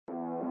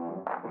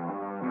You're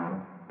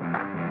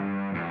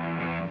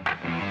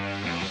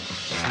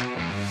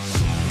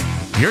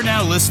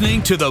now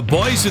listening to the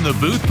Boys in the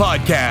Booth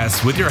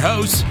podcast with your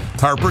hosts,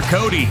 Harper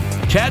Cody,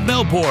 Chad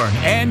Melbourne,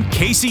 and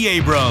Casey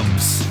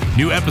Abrams.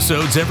 New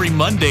episodes every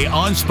Monday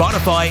on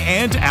Spotify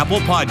and Apple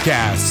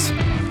Podcasts.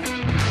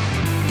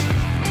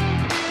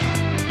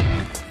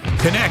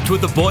 Connect with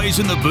the Boys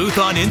in the Booth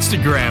on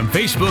Instagram,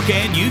 Facebook,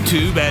 and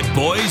YouTube at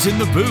Boys in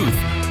the Booth.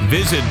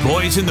 Visit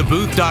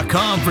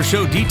boysinthebooth.com for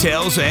show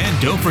details,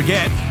 and don't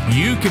forget,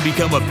 you can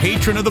become a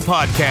patron of the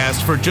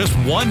podcast for just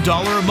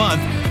 $1 a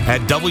month at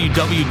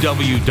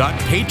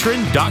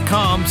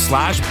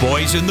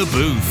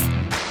www.patreon.com/boysinthebooth.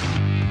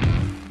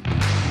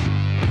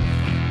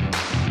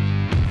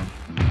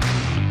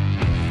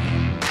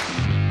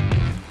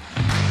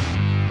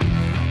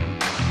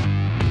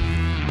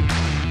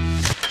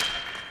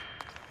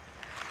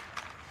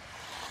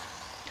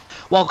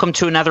 Welcome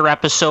to another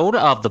episode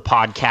of the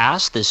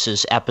podcast. This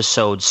is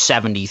episode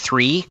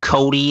 73.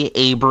 Cody,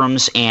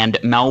 Abrams, and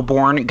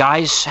Melbourne.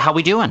 Guys, how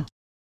we doing?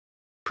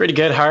 Pretty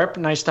good, Harp.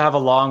 Nice to have a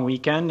long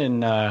weekend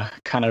and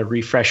kind of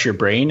refresh your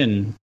brain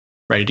and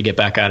ready to get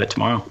back at it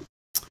tomorrow.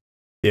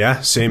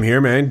 Yeah, same here,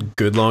 man.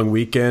 Good long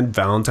weekend.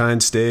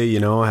 Valentine's Day,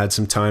 had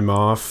some time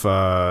off,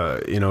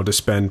 to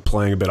spend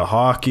playing a bit of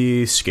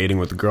hockey, skating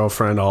with the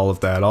girlfriend, all of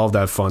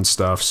that fun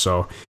stuff.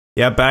 So,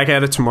 yeah, back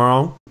at it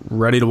tomorrow.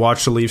 Ready to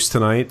watch the Leafs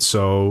tonight.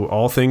 So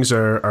all things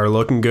are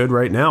looking good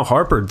right now.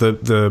 Harper,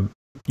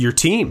 your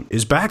team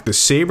is back. The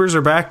Sabres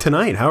are back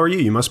tonight. How are you?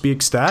 You must be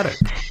ecstatic.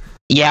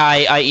 Yeah,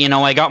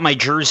 I got my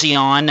jersey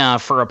on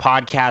for a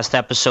podcast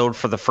episode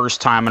for the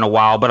first time in a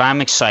while, but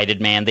I'm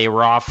excited, man. They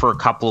were off for a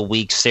couple of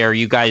weeks there.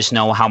 You guys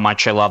know how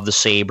much I love the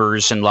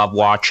Sabres and love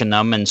watching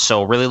them, and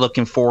so really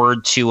looking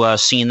forward to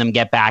seeing them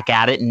get back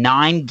at it.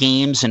 9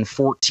 games in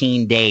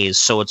 14 days,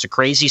 so it's a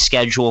crazy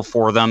schedule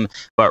for them,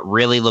 but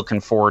really looking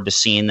forward to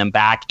seeing them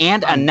back.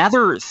 And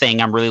another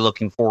thing I'm really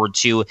looking forward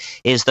to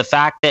is the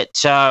fact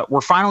that we're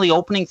finally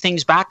opening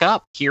things back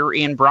up here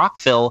in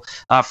Brockville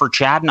for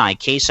Chad and I.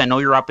 Case, I know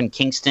you're up in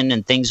Kingston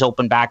and things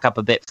open back up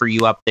a bit for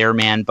you up there,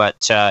 man,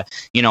 but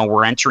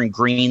we're entering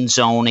green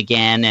zone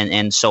again,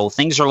 and so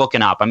things are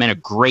looking up. I'm in a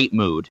great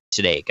mood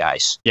today,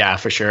 guys. Yeah,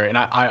 for sure. And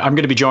I'm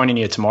going to be joining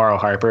you tomorrow,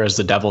 Harper, as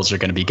the Devils are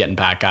going to be getting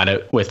back at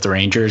it with the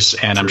Rangers,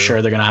 and I'm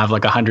sure they're going to have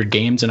like 100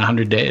 games in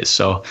 100 days.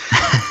 So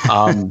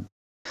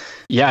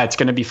yeah, it's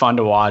going to be fun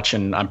to watch,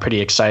 and I'm pretty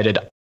excited.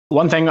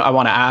 One thing I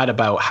want to add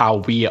about how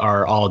we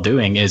are all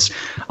doing is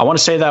I want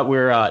to say that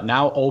we're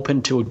now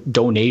open to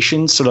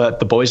donations so that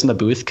the Boys in the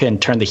Booth can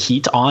turn the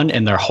heat on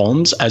in their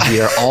homes, as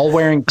we are all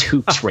wearing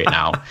toques right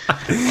now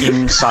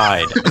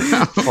inside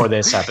for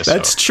this episode.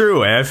 That's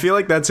true. I feel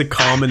like that's a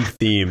common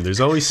theme. There's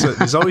always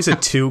a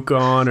toque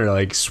on, or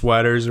like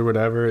sweaters or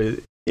whatever.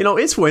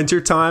 It's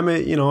winter time.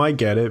 I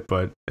get it.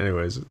 But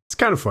anyways, it's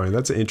kind of funny.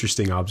 That's an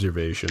interesting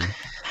observation.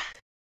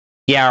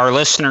 Yeah, our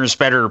listeners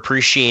better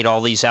appreciate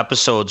all these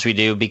episodes we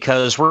do,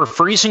 because we're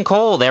freezing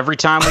cold every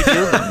time we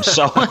do them.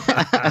 So,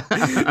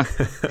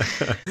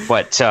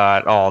 but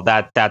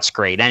that's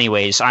great.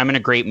 Anyways, I'm in a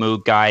great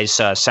mood, guys.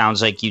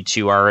 Sounds like you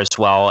two are as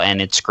well,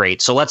 and it's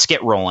great. So let's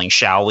get rolling,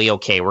 shall we?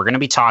 Okay, we're going to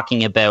be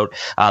talking about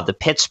the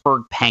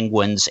Pittsburgh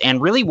Penguins and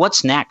really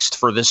what's next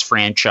for this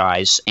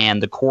franchise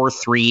and the core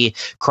three: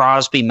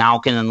 Crosby,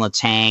 Malkin, and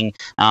Letang,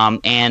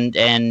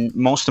 and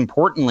most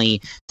importantly,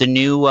 the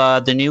new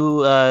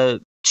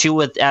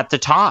two at the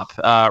top,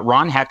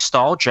 Ron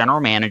Hextall, general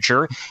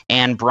manager,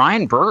 and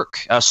Brian Burke,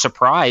 a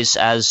surprise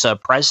as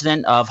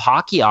president of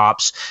hockey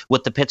ops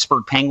with the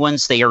Pittsburgh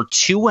Penguins. They are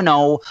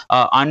 2-0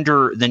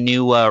 under the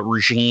new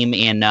regime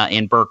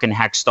in Burke and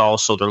Hextall,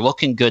 so they're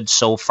looking good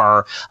so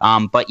far.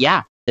 But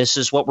yeah, this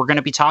is what we're going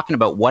to be talking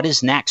about. What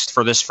is next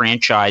for this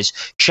franchise?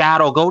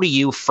 Chad, I'll go to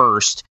you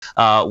first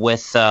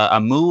with a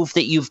move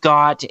that you've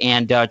got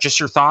and just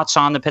your thoughts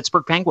on the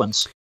Pittsburgh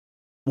Penguins.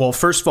 Well,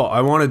 first of all,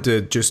 I wanted to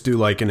just do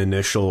like an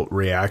initial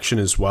reaction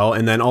as well.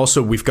 And then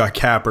also we've got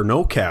cap or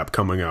no cap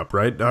coming up,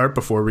 right, Art,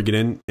 before we get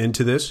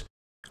into this.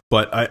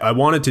 But I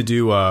wanted to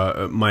do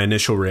my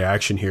initial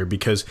reaction here,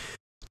 because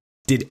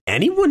did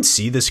anyone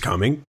see this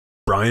coming?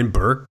 Brian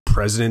Burke,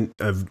 president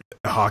of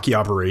hockey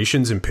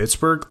operations in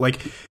Pittsburgh,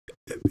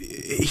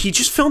 he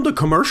just filmed a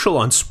commercial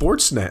on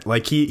Sportsnet.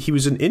 Like he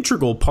was an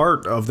integral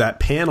part of that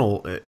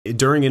panel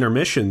during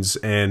intermissions,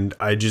 and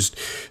I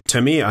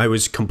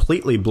was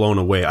completely blown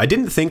away. I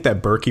didn't think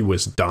that Berkey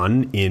was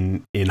done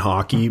in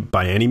hockey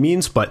by any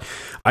means, but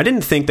I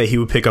didn't think that he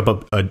would pick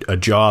up a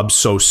job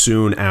so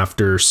soon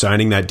after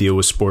signing that deal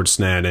with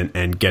Sportsnet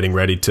and getting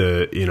ready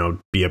to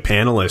be a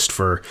panelist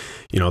for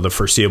the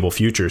foreseeable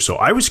future. So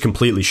I was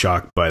completely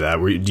shocked by that.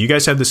 Do you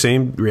guys have the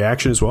same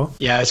reaction as well?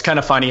 Yeah, it's kind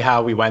of funny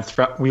how we went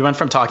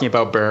from talking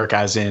about Burke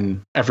as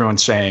in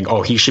everyone's saying,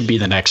 oh, he should be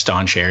the next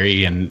Don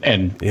Cherry and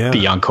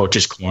be on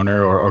Coach's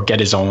Corner or get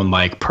his own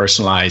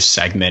personalized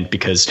segment,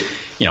 because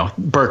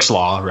Burke's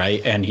Law,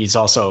 right? And he's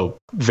also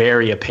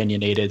very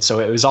opinionated, so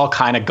it was all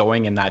kind of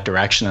going in that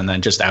direction, and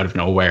then just out of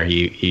nowhere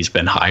he's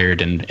been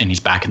hired and he's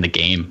back in the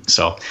game.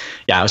 So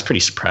yeah, I was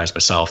pretty surprised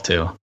myself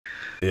too.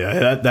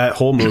 Yeah, that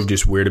whole move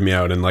just weirded me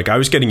out. And like I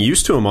was getting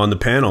used to him on the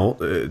panel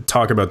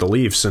talk about the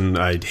Leafs, and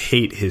I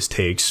hate his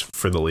takes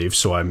for the Leafs.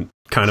 So I'm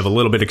kind of a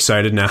little bit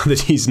excited now that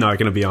he's not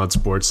going to be on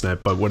Sportsnet,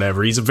 but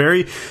whatever. He's a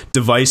very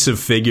divisive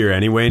figure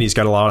anyway, and he's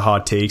got a lot of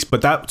hot takes,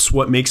 but that's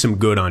what makes him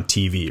good on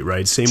TV,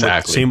 right? Same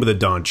with the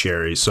Don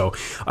Cherry. So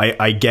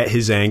I get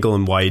his angle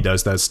and why he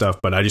does that stuff,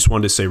 but I just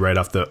wanted to say right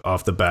off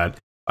the bat,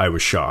 I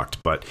was shocked.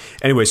 But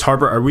anyways,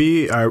 Harper, are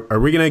we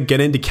going to get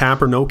into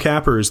cap or no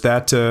cap, or is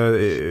that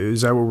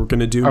what we're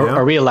going to do now?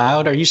 Are we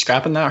allowed? Are you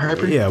scrapping that,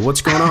 Harper? Yeah,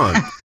 what's going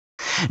on?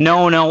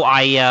 No,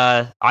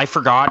 I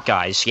forgot,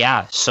 guys.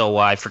 Yeah, so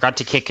I forgot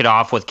to kick it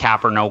off with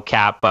cap or no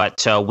cap,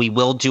 but we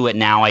will do it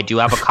now. I do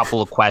have a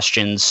couple of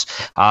questions,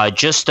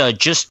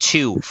 just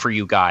two for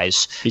you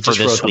guys for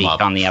this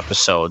week on the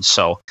episode.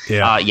 So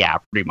yeah,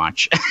 pretty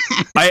much.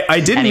 I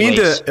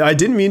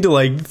didn't mean to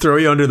like throw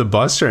you under the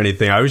bus or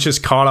anything. I was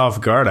just caught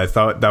off guard. I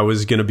thought that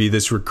was going to be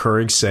this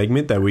recurring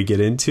segment that we get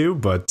into,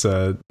 but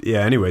yeah.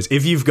 Anyways,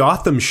 if you've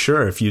got them,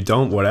 sure. If you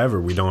don't, whatever.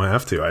 We don't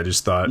have to. I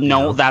just thought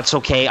that's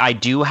okay. I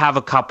do have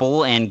a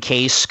couple, and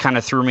Case kind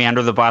of threw me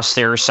under the bus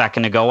there a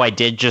second ago. I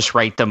did just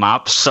write them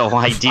up, so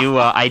I do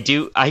I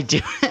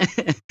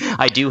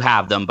do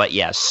have them. But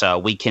yes,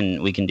 we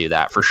can do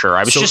that for sure.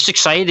 I was just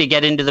excited to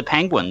get into the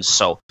Penguins.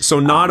 So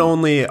not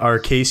only are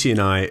Casey and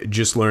I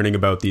just learning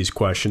about these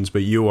questions,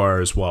 but you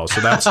are as well.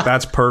 So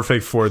that's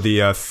perfect for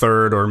the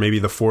third or maybe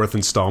the fourth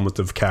installment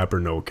of Cap or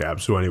No Cap.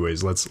 So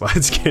anyways, let's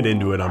get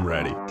into it. I'm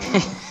ready.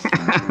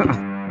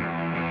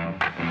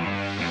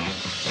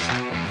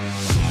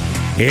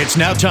 It's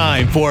now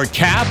time for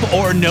Cap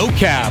or No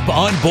Cap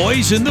on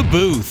Boys in the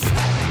Booth.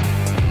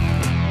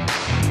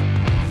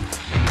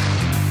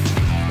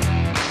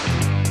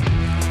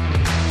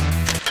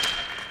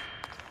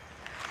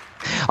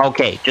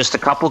 Okay, just a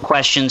couple of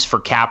questions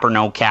for cap or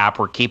no cap.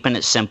 We're keeping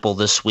it simple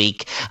this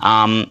week.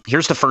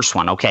 Here's the first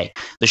one. Okay,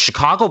 the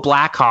Chicago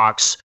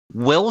Blackhawks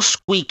will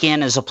squeak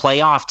in as a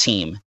playoff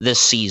team this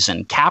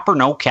season. Cap or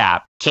no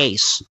cap?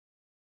 Case?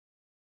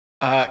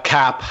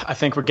 Cap. I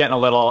think we're getting a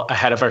little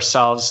ahead of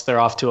ourselves. They're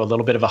off to a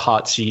little bit of a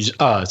hot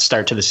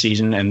start to the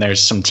season, and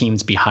there's some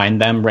teams behind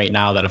them right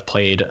now that have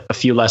played a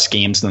few less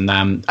games than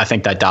them. I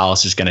think that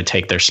Dallas is going to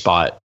take their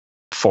spot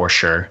for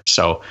sure.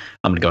 So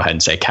I'm going to go ahead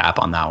and say cap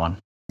on that one.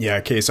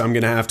 Yeah, Case, I'm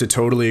going to have to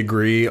totally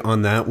agree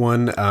on that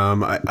one.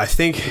 I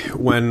think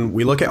when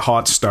we look at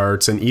hot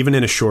starts, and even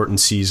in a shortened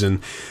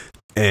season,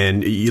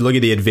 and you look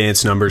at the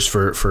advanced numbers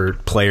for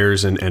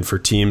players and for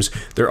teams,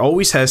 there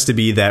always has to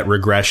be that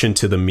regression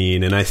to the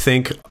mean. And I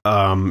think,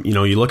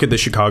 you look at the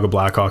Chicago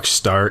Blackhawks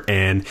start,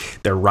 and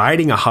they're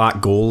riding a hot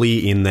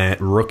goalie in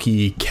that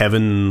rookie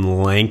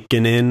Kevin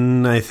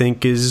Lankinen, I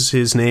think is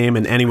his name.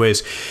 And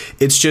anyways,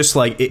 it's just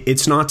like,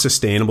 it's not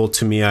sustainable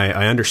to me.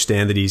 I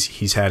understand that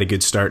he's had a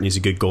good start and he's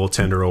a good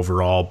goaltender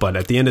overall. But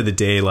at the end of the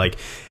day, like,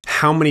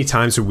 how many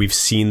times have we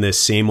seen this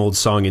same old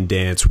song and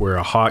dance where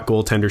a hot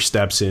goaltender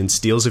steps in,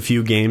 steals a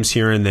few games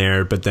here and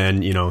there, but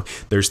then,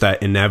 there's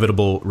that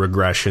inevitable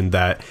regression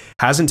that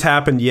hasn't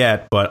happened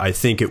yet, but I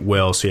think it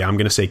will. So yeah, I'm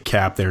going to say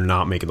cap. They're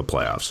not making the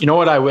playoffs. You know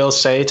what I will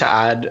say to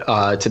add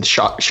to the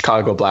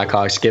Chicago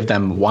Blackhawks, give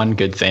them one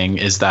good thing,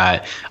 is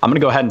that I'm going to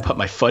go ahead and put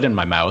my foot in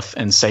my mouth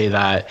and say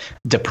that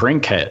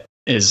DeBrincat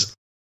is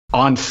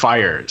on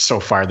fire so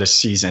far this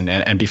season.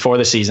 And before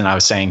the season, I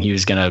was saying he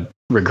was going to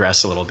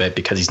regress a little bit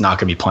because he's not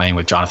going to be playing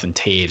with Jonathan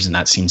Toews, and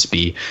that seems to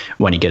be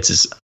when he gets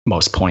his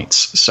most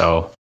points.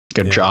 So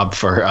good job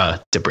for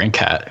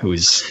DeBrincat,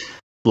 who's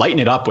lighting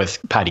it up with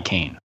Patty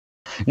Kane.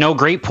 No,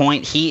 great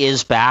point. He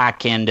is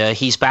back, and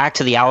he's back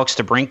to the Alex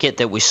DeBrincat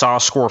that we saw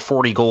score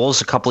 40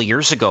 goals a couple of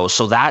years ago.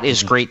 So that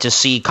is great to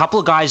see. A couple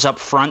of guys up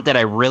front that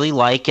I really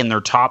like in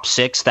their top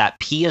six, that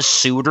Pia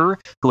Suter,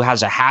 who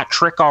has a hat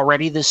trick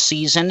already this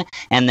season,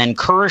 and then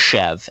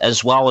Kurashev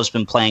as well has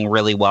been playing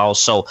really well.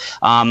 So,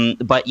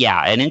 but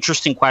yeah, an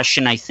interesting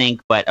question, I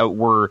think, but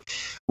we're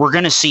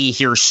going to see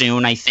here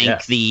soon. I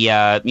think the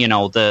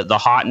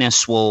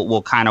hotness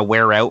will kind of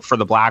wear out for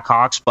the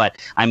Blackhawks. But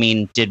I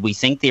mean, did we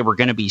think they were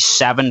going to be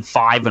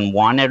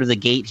 7-5-1 out of the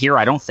gate here?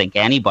 I don't think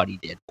anybody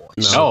did,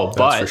 boys. No,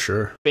 but for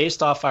sure.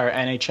 Based off our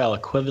NHL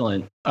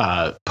equivalent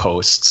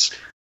posts,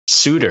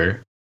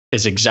 Suter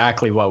is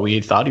exactly what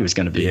we thought he was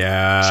going to be.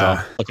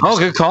 Yeah. So,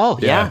 good call.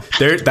 Yeah.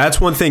 That's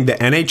one thing. The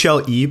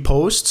NHL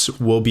posts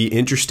will be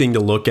interesting to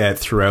look at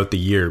throughout the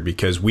year,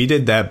 because we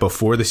did that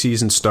before the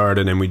season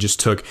started, and we just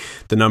took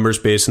the numbers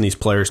based on these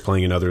players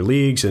playing in other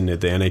leagues, and the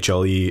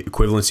NHL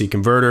equivalency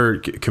converter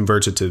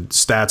converts it to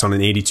stats on an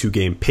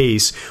 82-game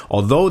pace.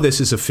 Although this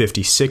is a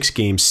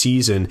 56-game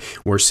season,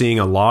 we're seeing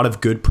a lot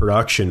of good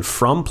production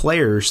from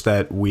players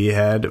that we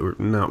had, or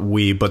not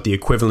we, but the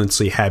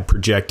equivalency had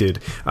projected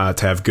to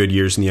have good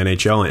years in the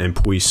NHL, and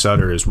Puis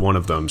Sutter is one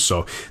of them.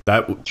 So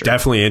that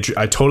definitely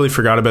I totally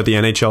forgot about the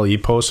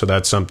NHL post, so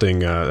that's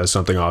something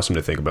awesome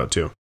to think about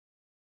too.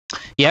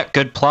 Yeah,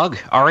 good plug.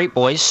 All right,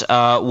 boys.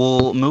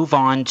 We'll move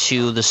on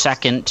to the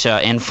second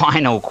and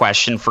final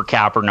question for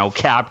Cap or No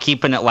Cap.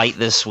 Keeping it light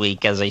this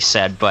week, as I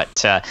said.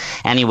 But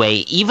anyway,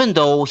 even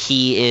though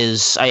he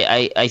is,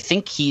 I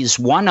think he's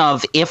one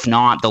of, if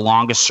not the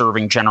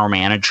longest-serving general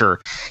manager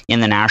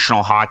in the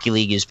National Hockey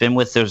League. He's been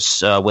with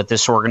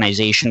this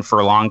organization for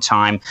a long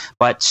time.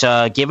 But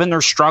given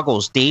their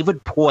struggles,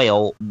 David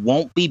Poile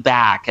won't be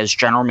back as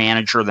general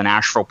manager of the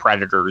Nashville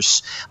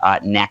Predators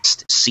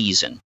next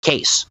season.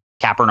 Case.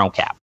 Cap or No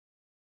Cap?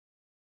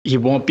 He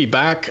won't be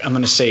back. I'm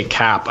going to say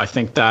Cap. I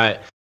think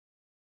that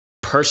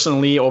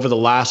personally, over the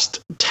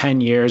last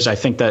 10 years, I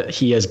think that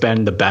he has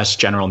been the best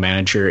general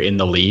manager in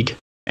the league.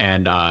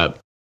 And,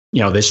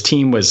 this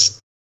team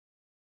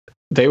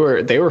they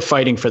were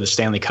fighting for the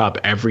Stanley Cup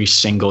every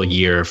single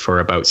year for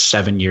about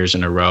 7 years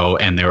in a row.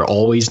 And they were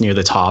always near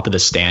the top of the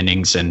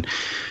standings. And,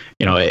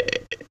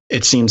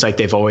 it seems like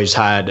they've always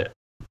had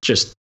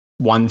just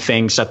one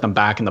thing set them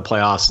back in the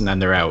playoffs and then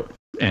they're out.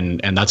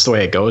 And that's the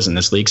way it goes in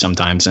this league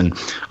sometimes. And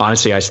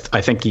honestly, I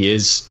think he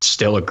is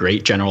still a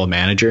great general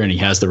manager and he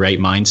has the right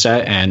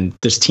mindset. And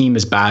this team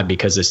is bad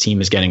because this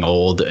team is getting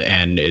old,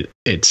 and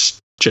it's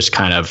just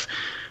kind of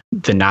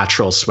the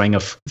natural swing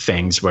of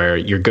things where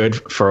you're good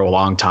for a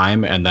long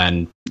time and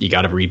then you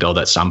got to rebuild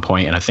at some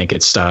point. And I think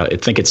it's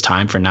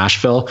time for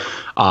Nashville.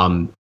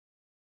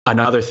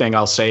 Another thing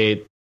I'll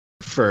say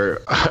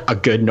for a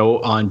good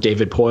note on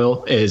David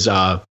Poile is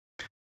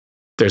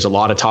there's a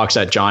lot of talks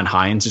that John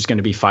Hynes is going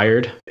to be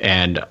fired.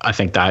 And I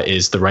think that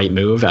is the right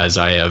move, as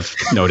I have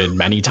noted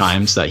many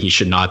times that he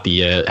should not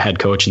be a head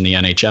coach in the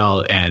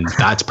NHL. And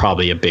that's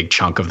probably a big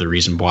chunk of the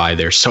reason why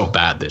they're so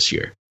bad this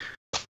year.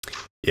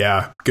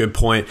 Yeah, good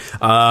point.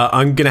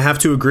 I'm going to have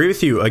to agree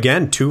with you.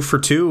 Again, 2 for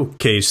 2,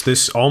 Case.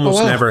 This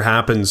almost never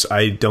happens,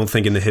 I don't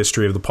think, in the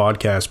history of the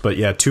podcast. But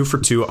yeah, 2 for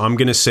 2. I'm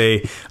going to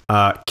say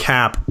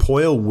Cap.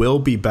 Poile will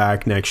be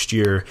back next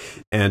year.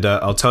 And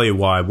I'll tell you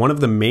why. One of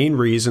the main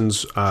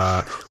reasons,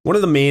 one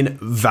of the main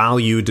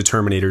value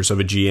determinators of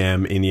a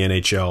GM in the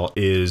NHL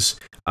is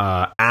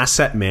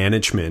asset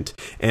management.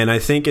 And I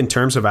think in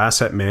terms of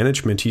asset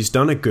management, he's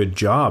done a good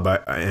job.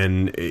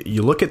 And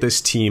you look at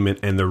this team,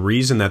 and the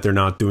reason that they're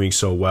not doing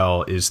so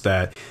well is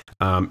that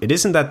it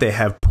isn't that they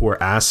have poor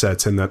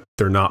assets and that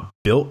they're not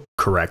built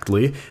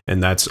correctly,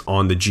 and that's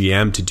on the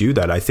GM to do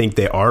that. I think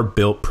they are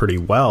built pretty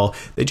well.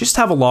 They just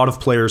have a lot of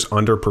players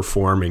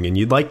underperforming, and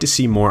you'd like to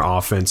see more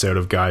offense out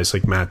of guys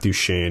like Matt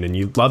Duchene, and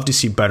you'd love to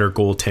see better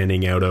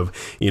goaltending out of,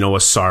 a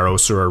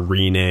Saros or a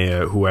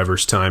Rene,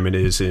 whoever's time it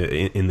is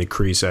in the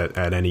crease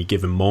at any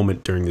given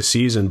moment during the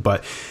season.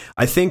 But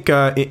I think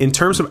in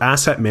terms of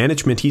asset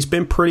management, he's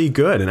been pretty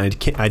good, and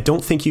I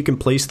don't think you can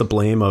place the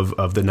blame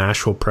of the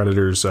Nashville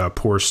Predators'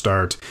 poor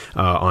start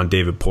on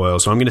David Poile.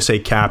 So I'm going to say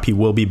Cap. He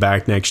will be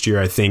back next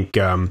year. I think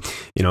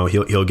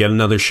he'll get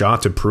another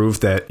shot to prove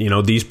that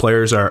these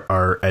players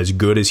are as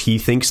good as he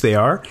thinks they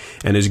are,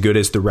 and as good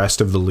as the rest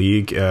of the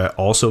league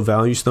also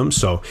values them.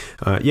 So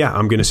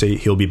I'm going to say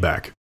he'll be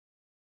back.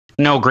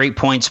 No, great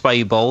points by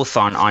you both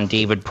on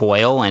David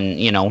Poile,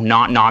 and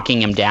not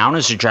knocking him down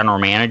as a general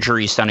manager.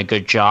 He's done a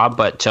good job,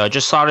 but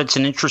just thought it's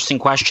an interesting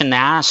question to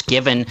ask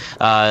given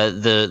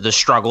the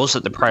struggles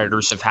that the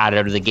Predators have had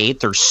out of the gate.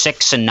 They're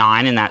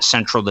 6-9 in that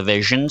Central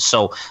Division,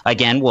 so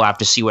again, we'll have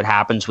to see what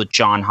happens with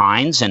John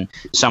Hynes and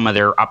some of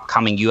their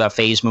upcoming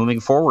UFAs moving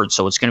forward.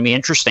 So it's going to be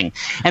interesting.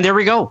 And there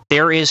we go.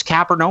 There is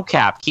Cap or No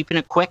Cap. Keeping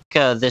it quick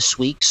this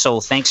week.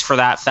 So thanks for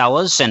that,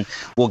 fellas, and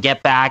we'll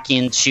get back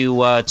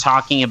into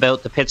talking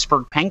about the Pittsburgh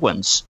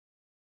Penguins.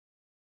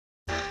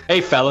 Hey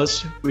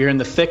fellas, we are in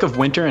the thick of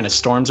winter and a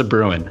storm's a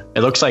brewing.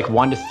 It looks like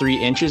 1 to 3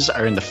 inches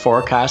are in the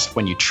forecast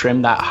when you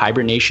trim that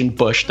hibernation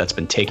bush that's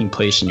been taking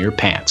place in your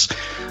pants.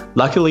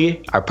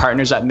 Luckily, our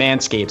partners at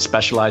Manscaped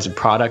specialize in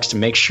products to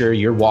make sure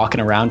you're walking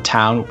around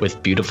town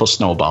with beautiful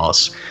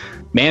snowballs.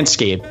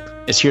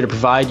 Manscaped is here to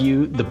provide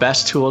you the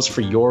best tools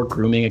for your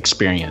grooming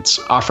experience,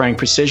 offering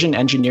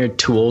precision-engineered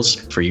tools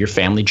for your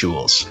family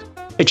jewels.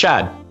 Hey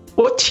Chad,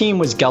 what team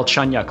was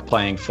Galchenyuk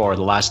playing for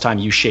the last time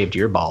you shaved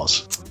your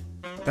balls?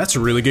 That's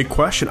a really good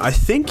question. I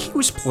think he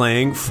was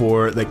playing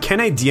for the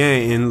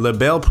Canadiens in La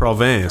Belle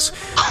Province.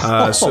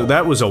 So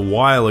that was a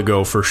while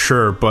ago for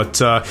sure. But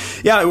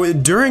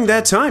during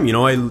that time,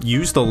 I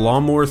used the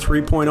Lawnmower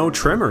 3.0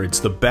 trimmer. It's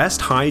the best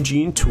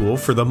hygiene tool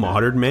for the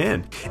modern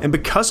man. And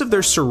because of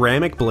their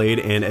ceramic blade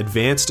and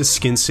advanced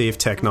skin-safe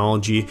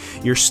technology,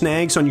 your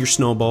snags on your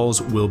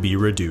snowballs will be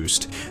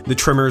reduced. The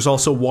trimmer is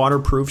also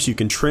waterproof, so you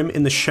can trim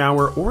in the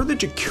shower or the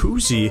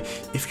jacuzzi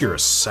if you're a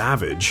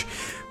savage.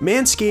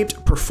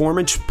 Manscaped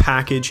Performance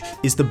Package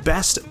is the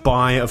best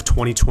buy of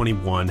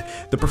 2021.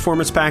 The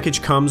Performance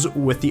Package comes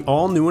with the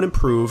all-new and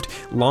improved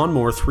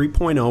Lawnmower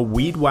 3.0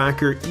 Weed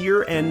Whacker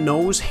Ear and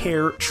Nose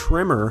Hair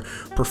Trimmer,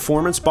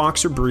 Performance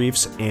Boxer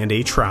Briefs, and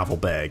a travel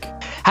bag.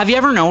 Have you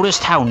ever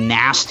noticed how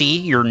nasty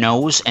your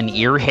nose and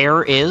ear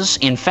hair is?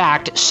 In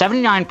fact,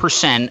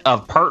 79%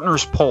 of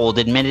partners polled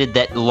admitted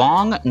that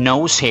long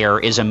nose hair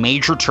is a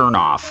major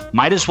turnoff.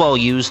 Might as well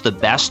use the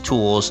best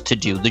tools to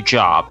do the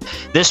job.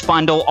 This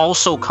bundle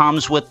also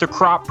comes with the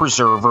Crop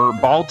Preserver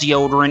Ball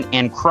Deodorant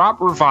and Crop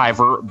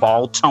Reviver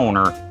Ball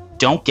Toner.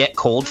 Don't get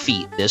cold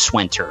feet this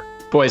winter.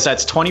 Boys,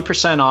 that's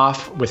 20%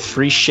 off with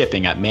free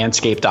shipping at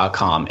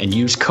manscaped.com and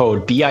use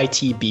code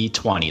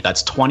BITB20.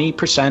 That's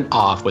 20%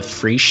 off with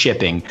free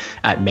shipping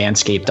at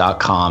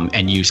manscaped.com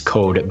and use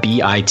code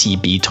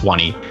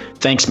BITB20.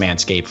 Thanks,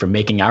 Manscaped, for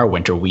making our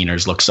winter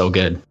wieners look so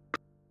good.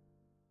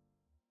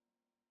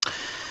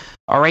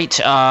 All right,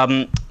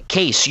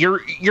 Case,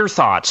 your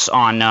thoughts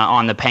on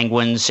the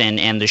Penguins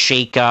and the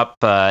shakeup,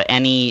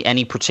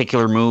 any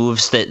particular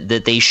moves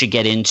that they should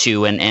get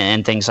into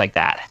and things like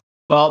that?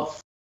 Well,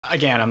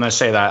 again, I'm going to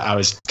say that I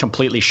was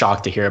completely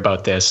shocked to hear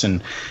about this.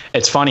 And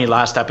it's funny,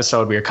 last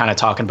episode, we were kind of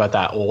talking about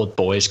that old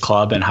boys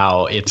club and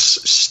how it's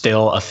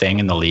still a thing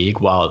in the league.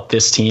 Well,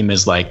 this team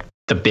is like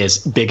the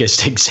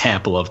biggest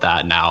example of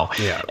that now.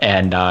 Yeah.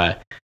 And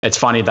it's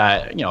funny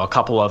that, a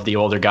couple of the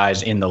older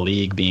guys in the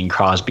league, being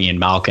Crosby and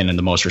Malkin and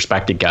the most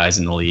respected guys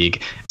in the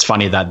league, it's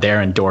funny that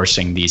they're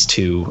endorsing these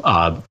two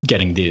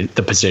getting the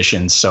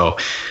positions. So,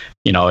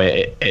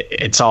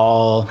 it's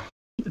all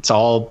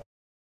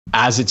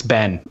as it's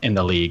been in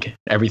the league.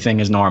 Everything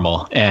is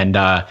normal. And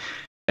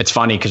it's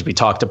funny because we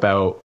talked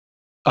about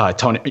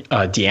Tony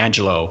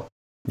DeAngelo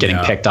getting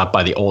picked up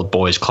by the old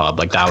boys club.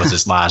 Like that was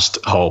his last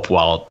hope.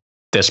 Well,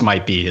 this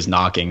might be his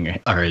knocking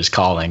or his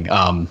calling.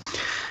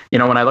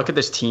 When I look at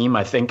this team,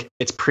 I think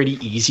it's pretty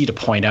easy to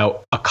point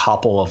out a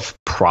couple of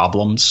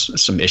problems,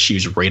 some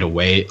issues right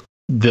away.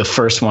 The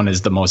first one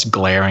is the most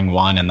glaring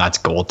one, and that's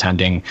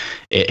goaltending.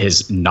 It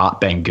has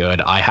not been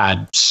good. I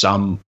had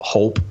some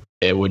hope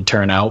it would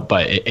turn out,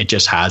 but it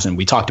just hasn't.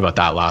 We talked about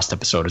that last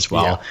episode as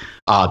well.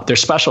 Yeah. Their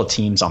special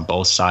teams on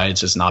both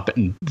sides has not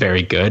been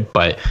very good,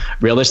 but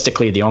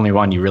realistically, the only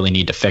one you really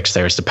need to fix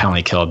there is the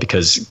penalty kill,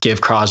 because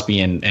give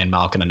Crosby and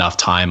Malkin enough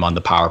time on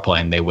the power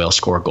play and they will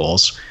score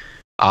goals.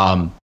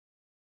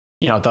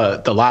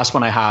 The last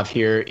one I have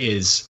here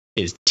is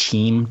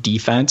team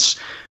defense.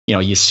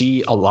 You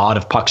see a lot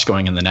of pucks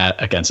going in the net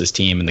against this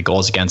team, and the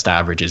goals against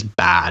average is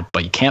bad,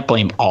 but you can't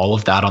blame all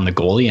of that on the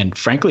goalie. And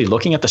frankly,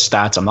 looking at the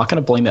stats, I'm not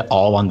going to blame it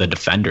all on the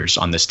defenders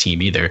on this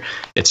team either.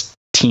 It's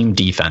team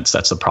defense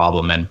that's the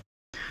problem. And,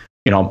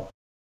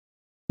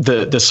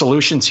 the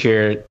solutions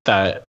here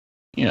that,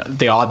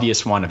 the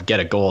obvious one of get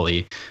a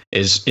goalie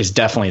is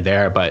definitely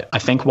there, but I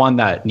think one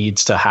that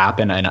needs to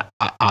happen, and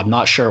I'm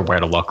not sure where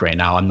to look right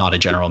now. I'm not a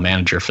general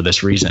manager for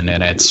this reason,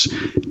 and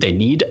they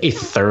need a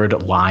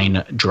third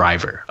line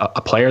driver,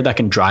 a player that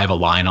can drive a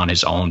line on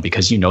his own,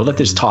 because that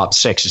this top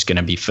six is going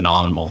to be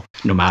phenomenal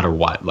no matter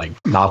what. Like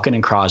Malkin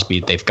and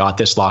Crosby, they've got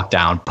this locked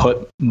down.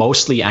 Put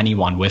mostly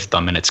anyone with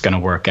them, and it's going to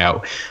work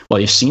out.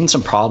 Well, you've seen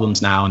some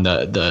problems now in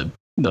the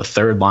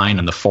third line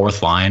and the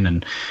fourth line,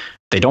 and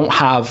they don't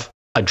have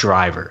a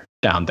driver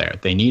down there.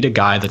 They need a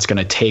guy that's going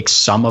to take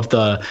some of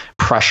the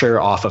pressure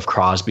off of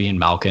Crosby and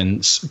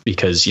Malkin's,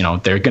 because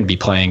they're going to be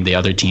playing the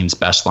other team's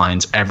best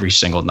lines every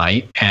single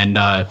night, and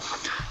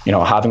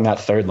having that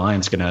third line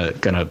is going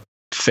to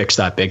fix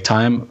that big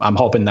time. I'm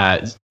hoping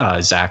that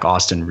Zach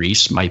Austin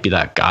Reese might be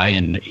that guy,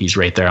 and he's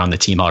right there on the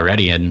team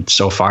already. And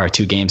so far,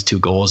 2 games, 2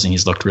 goals, and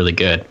he's looked really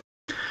good.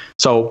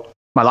 So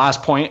my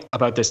last point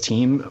about this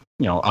team,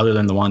 other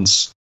than the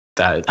ones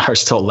that are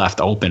still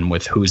left open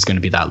with who's going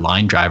to be that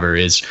line driver,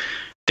 is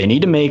they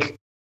need to make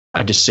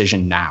a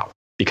decision now,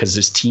 because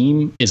this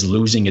team is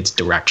losing its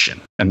direction,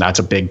 and that's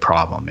a big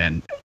problem.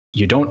 And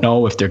you don't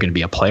know if they're going to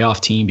be a playoff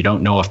team. You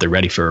don't know if they're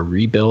ready for a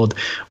rebuild.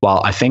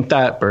 Well, I think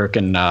that Burke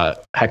and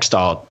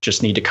Hextall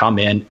just need to come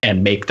in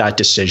and make that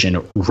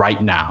decision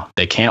right now.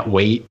 They can't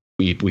wait.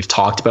 We've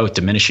talked about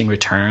diminishing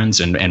returns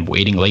and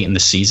waiting late in the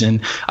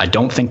season. I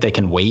don't think they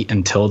can wait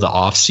until the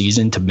off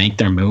season to make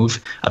their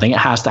move. I think it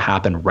has to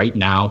happen right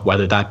now,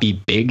 whether that be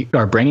big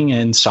or bringing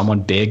in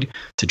someone big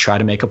to try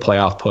to make a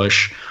playoff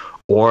push,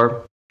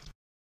 or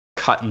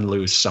cutting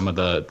loose some of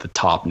the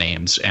top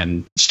names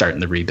and starting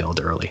the rebuild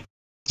early.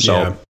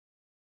 So,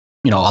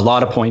 a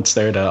lot of points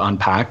there to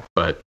unpack,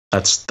 but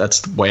that's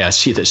the way I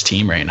see this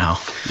team right now.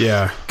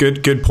 Yeah,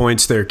 good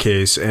points there,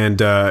 Case. And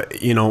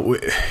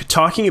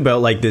talking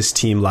about like this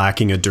team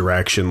lacking a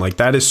direction, like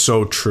that is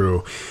so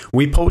true.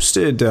 We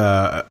posted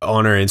on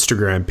our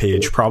Instagram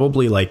page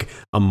probably like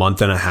a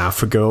month and a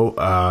half ago,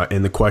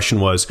 and the question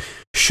was,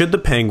 should the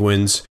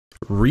Penguins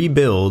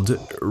rebuild,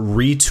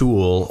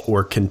 retool,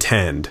 or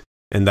contend?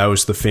 And that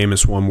was the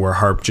famous one where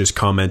Harp just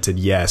commented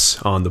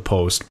yes on the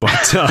post.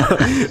 But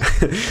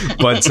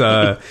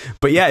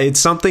but yeah, it's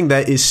something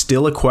that is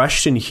still a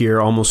question here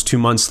almost 2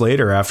 months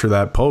later after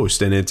that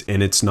post, and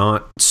it's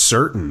not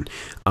certain.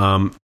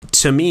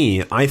 To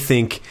me, I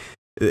think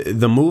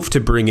the move to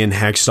bring in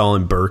Hextall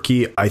and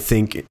Berkey, I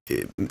think,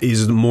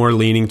 is more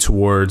leaning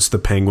towards the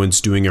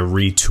Penguins doing a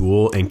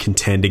retool and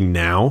contending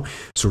now.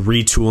 So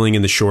retooling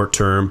in the short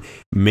term,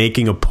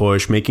 making a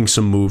push, making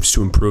some moves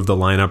to improve the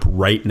lineup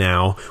right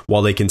now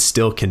while they can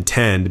still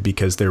contend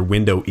because their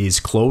window is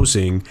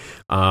closing,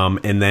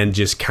 and then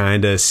just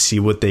kind of see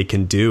what they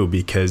can do.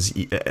 Because,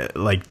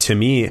 like, to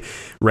me,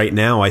 right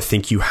now, I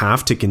think you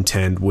have to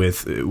contend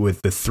with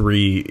the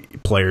 3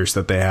 players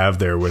that they have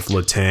there with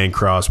Letang,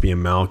 Crosby,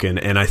 and Malkin.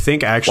 and I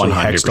think actually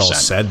 100%. Hextall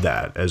said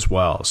that as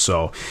well.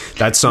 So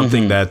that's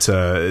something that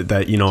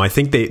I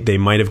think they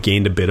might have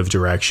gained a bit of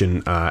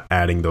direction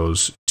adding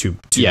those two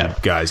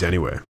guys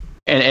anyway.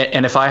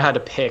 And if I had to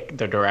pick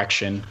the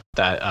direction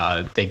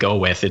that they go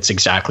with, it's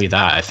exactly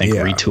that. I think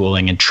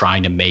retooling and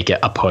trying to make it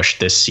a push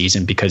this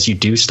season, because you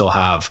do still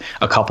have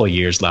a couple of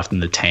years left in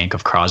the tank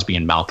of Crosby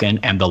and Malkin.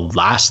 And the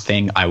last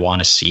thing I want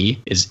to see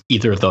is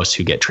either of those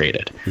two get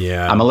traded.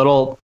 Yeah.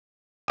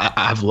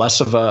 I have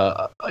less of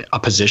a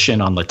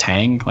position on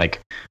Letang.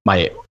 Like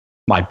my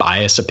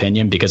biased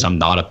opinion, because I'm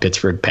not a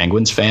Pittsburgh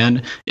Penguins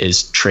fan,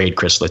 is trade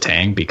Chris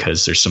Letang,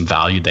 because there's some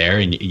value there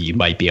and you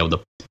might be able to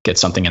get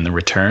something in the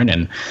return,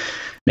 and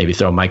maybe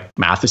throw Mike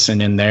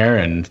Matheson in there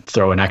and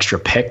throw an extra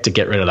pick to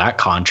get rid of that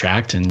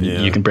contract. And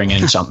you can bring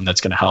in something that's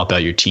going to help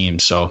out your team.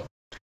 So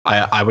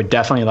I would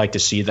definitely like to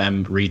see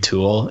them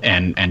retool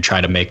and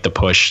try to make the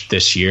push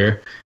this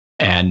year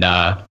and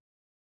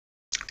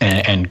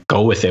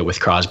go with it with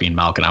Crosby and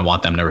Malkin. I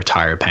want them to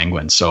retire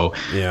Penguins. So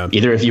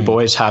either of you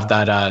boys have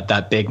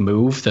that big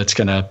move that's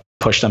going to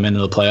push them into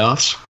the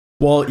playoffs.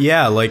 Well,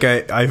 yeah, like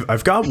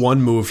I've got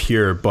one move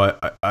here,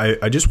 but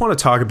I just want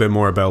to talk a bit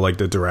more about like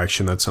the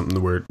direction. That's something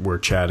that we're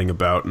chatting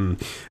about.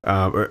 And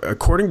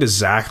according to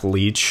Zach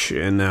Leach,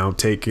 and now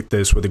take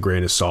this with a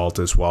grain of salt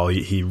as well,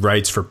 he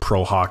writes for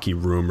Pro Hockey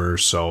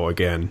Rumors, so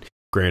again,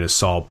 grain of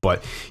salt,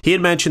 but he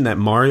had mentioned that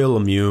Mario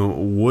Lemieux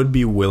would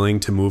be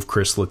willing to move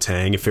Chris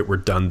Letang if it were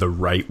done the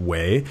right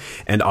way.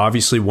 And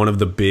obviously one of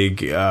the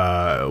big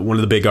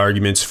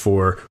arguments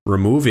for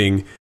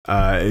removing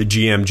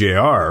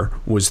GMJR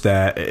was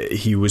that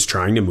he was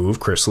trying to move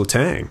Chris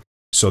Letang.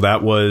 So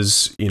that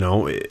was,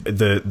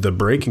 the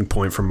breaking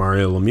point for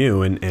Mario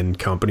Lemieux and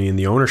company in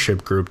the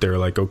ownership group. They're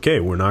like, okay,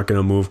 we're not going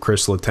to move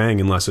Chris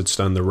Letang unless it's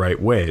done the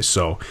right way.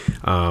 So,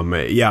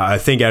 I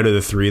think out of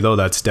the three, though,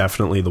 that's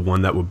definitely the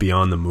one that would be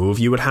on the move.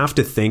 You would have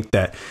to think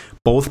that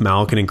both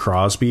Malkin and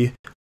Crosby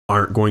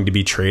aren't going to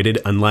be traded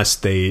unless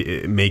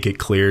they make it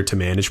clear to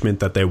management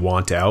that they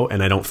want out,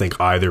 and I don't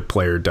think either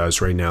player does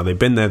right now. They've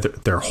been there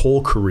their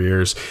whole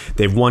careers.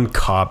 They've won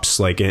cups,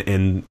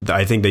 and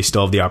I think they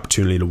still have the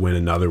opportunity to win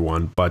another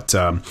one. But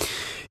so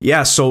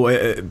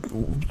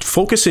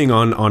focusing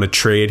on a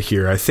trade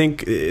here, I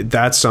think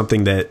that's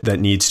something that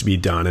needs to be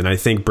done. And I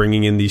think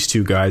bringing in these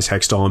two guys,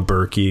 Hextall and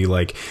Berkey,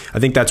 I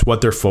think that's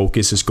what their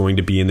focus is going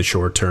to be in the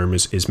short term,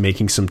 is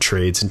making some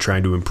trades and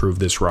trying to improve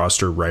this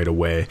roster right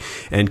away.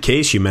 And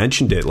Case, you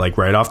mentioned it,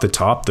 right off the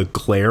top, the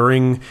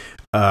glaring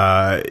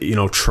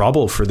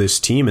trouble for this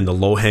team and the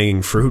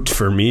low-hanging fruit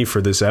for me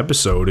for this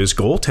episode is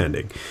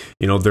goaltending.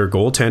 Their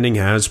goaltending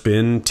has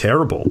been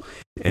terrible.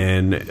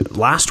 And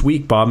last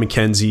week, Bob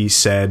McKenzie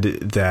said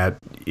that,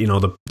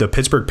 the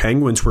Pittsburgh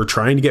Penguins were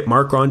trying to get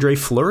Marc-Andre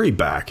Fleury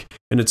back.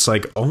 And it's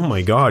like, oh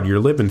my God, you're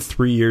living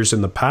 3 years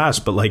in the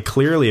past. But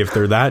clearly, if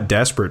they're that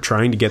desperate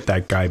trying to get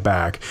that guy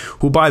back,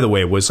 who, by the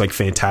way, was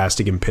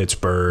fantastic in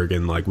Pittsburgh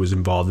and was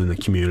involved in the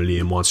community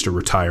and wants to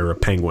retire a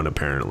Penguin,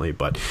 apparently.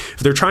 But if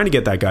they're trying to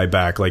get that guy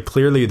back,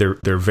 clearly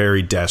they're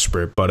very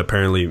desperate. But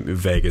apparently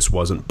Vegas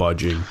wasn't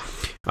budging.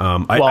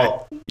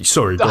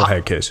 Sorry, go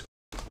ahead, Case.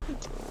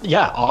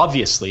 Yeah,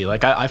 obviously.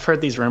 I've heard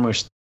these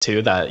rumors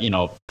too that,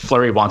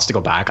 Fleury wants to go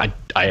back.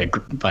 I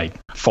agree,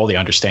 fully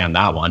understand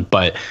that one.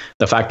 But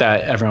the fact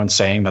that everyone's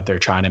saying that they're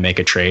trying to make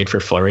a trade for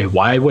Fleury,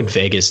 why would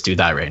Vegas do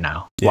that right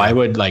now? Yeah. Why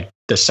would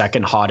the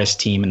second hottest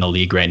team in the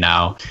league right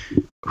now,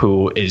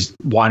 who is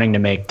wanting to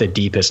make the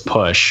deepest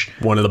push,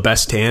 one of the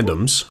best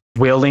tandems,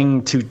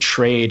 willing to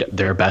trade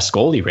their best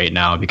goalie right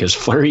now? Because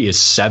Fleury is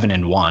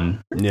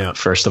 7-1. Yeah.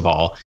 First of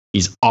all,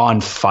 he's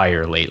on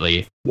fire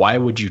lately. Why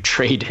would you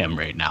trade him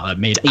right now? That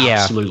made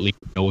absolutely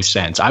no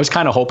sense. I was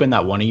kind of hoping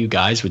that one of you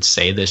guys would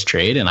say this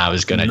trade and I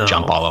was going to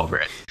jump all over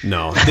it.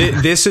 No,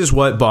 this is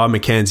what Bob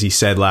McKenzie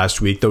said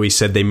last week, though. He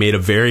said they made a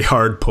very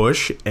hard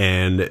push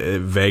and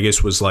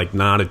Vegas was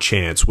not a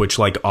chance, which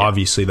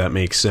obviously that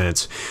makes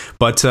sense.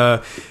 But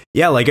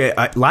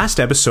last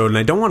episode, and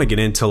I don't want to get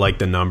into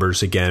the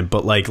numbers again,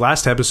 but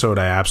last episode,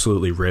 I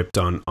absolutely ripped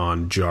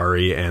on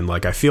Jarry, and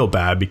I feel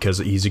bad because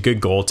he's a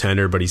good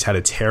goaltender, but he's had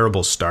a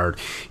terrible start.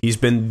 He's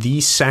been the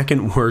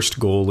second worst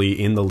goalie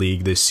in the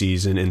league this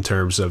season in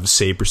terms of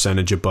save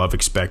percentage above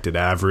expected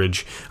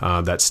average.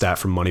 That stat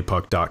from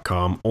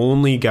moneypuck.com.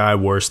 Only guy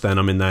worse than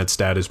him in that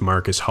stat is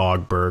Marcus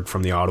Hogberg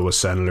from the Ottawa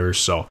Senators.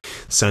 So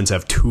the Sens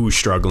have two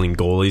struggling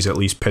goalies. At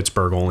least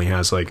Pittsburgh only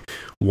has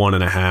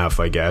 1.5,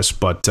 I guess.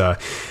 But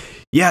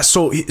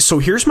so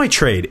here's my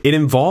trade. It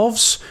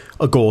involves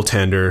a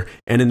goaltender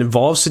and it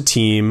involves a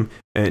team,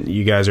 and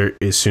you guys are,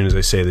 as soon as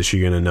I say this,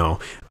 you're going to know,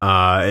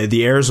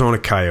 the Arizona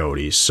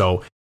Coyotes.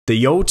 So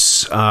the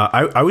Yotes,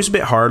 I was a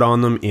bit hard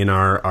on them in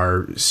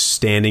our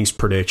standings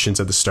predictions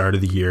at the start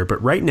of the year,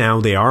 but right now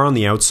they are on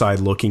the outside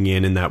looking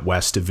in that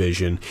West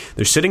Division.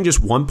 They're sitting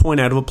just 1 point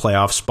out of a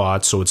playoff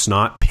spot, so it's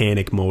not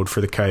panic mode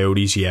for the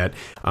Coyotes yet.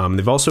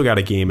 They've also got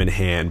a game in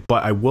hand,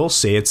 but I will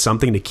say it's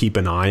something to keep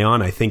an eye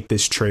on. I think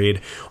this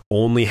trade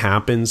only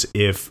happens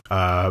if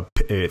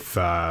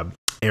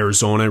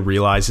Arizona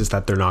realizes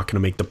that they're not going to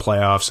make the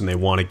playoffs and they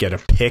want to get a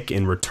pick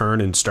in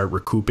return and start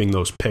recouping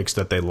those picks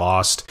that they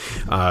lost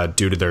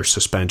due to their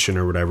suspension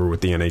or whatever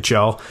with the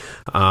NHL.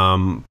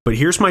 But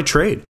here's my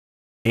trade.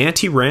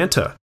 Antti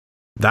Raanta.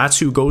 That's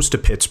who goes to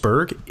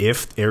Pittsburgh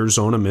if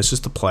Arizona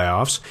misses the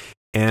playoffs.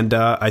 And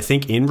I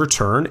think in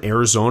return,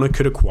 Arizona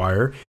could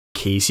acquire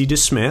Casey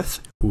DeSmith,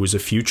 who is a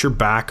future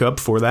backup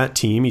for that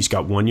team. He's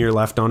got 1 year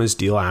left on his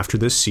deal after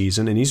this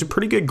season, and he's a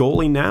pretty good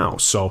goalie now.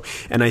 So,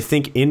 and I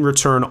think in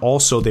return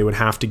also they would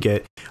have to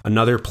get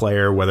another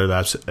player, whether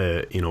that's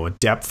a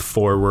depth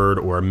forward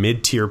or a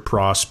mid-tier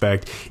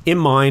prospect. In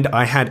mind,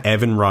 I had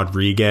Evan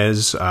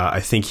Rodriguez. I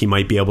think he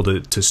might be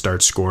able to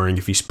start scoring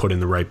if he's put in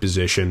the right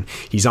position.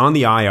 He's on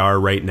the IR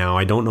right now.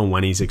 I don't know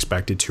when he's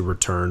expected to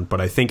return, but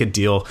I think a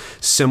deal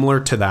similar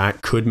to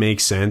that could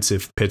make sense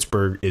if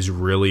Pittsburgh is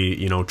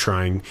really,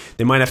 trying.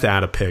 They might have to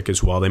add a pick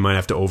as well. They might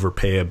have to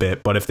overpay a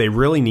bit, but if they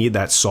really need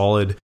that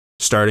solid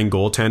starting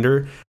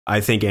goaltender,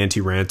 I think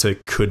Antti Raanta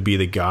could be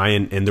the guy.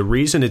 And the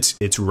reason it's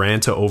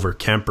Raanta over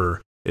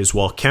Kemper is,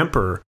 well,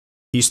 Kemper,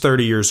 he's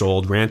 30 years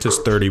old. Ranta's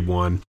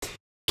 31.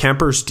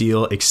 Kemper's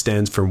deal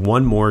extends for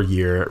 1 more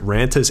year.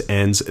 Ranta's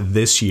ends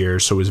this year,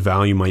 so his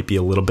value might be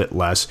a little bit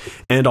less.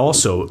 And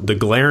also, the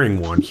glaring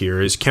one here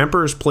is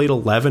Kemper has played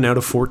 11 out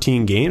of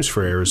 14 games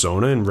for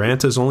Arizona, and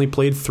Ranta's only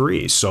played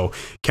 3. So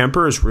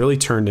Kemper has really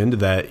turned into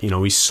that,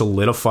 he's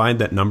solidified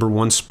that number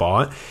 1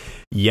 spot.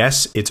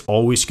 Yes, it's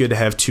always good to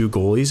have 2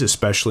 goalies,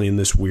 especially in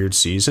this weird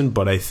season,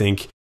 but I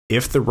think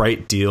if the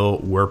right deal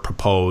were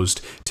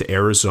proposed to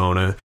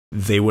Arizona,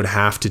 they would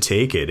have to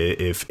take it.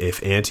 If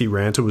Antti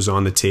Raanta was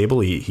on the table,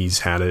 he's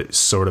had a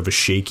sort of a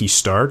shaky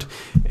start.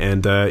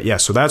 And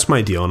so that's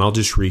my deal. And I'll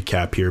just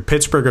recap here.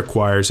 Pittsburgh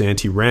acquires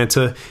Antti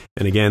Raanta.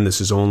 And again,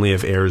 this is only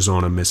if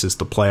Arizona misses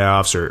the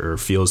playoffs or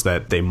feels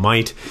that they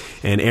might.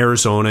 And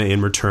Arizona,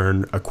 in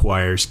return,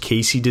 acquires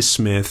Casey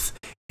DeSmith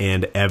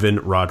and Evan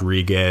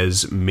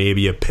Rodriguez,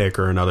 maybe a pick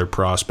or another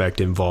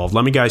prospect involved.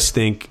 Let me guys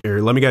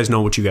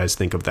know what you guys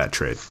think of that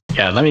trade.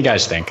 Yeah, let me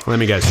guys think.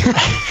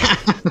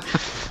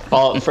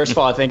 Well, first of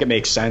all, I think it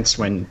makes sense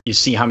when you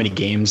see how many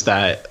games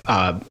that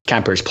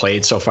Kemper's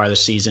played so far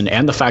this season,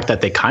 and the fact that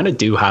they kind of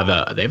do have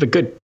a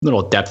good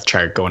little depth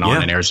chart going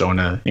on in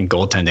Arizona in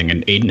goaltending,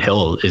 and Adin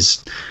Hill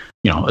is,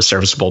 a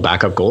serviceable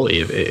backup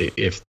goalie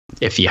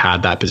if he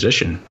had that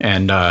position,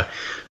 and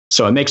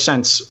so it makes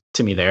sense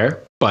to me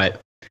there.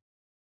 But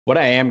what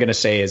I am going to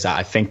say is that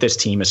I think this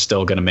team is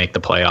still going to make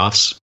the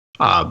playoffs.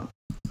 I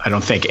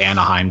don't think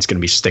Anaheim's going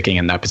to be sticking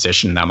in that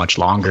position that much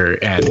longer,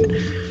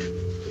 and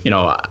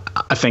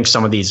I think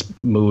some of these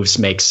moves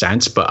make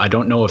sense, but I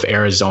don't know if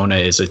Arizona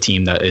is a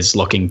team that is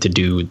looking to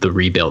do the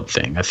rebuild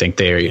thing. I think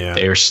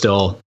they're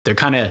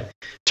kind of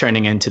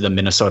turning into the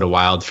Minnesota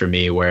Wild for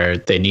me, where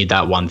they need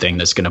that one thing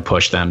that's going to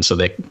push them so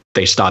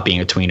they stop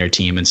being a tweener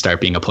team and start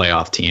being a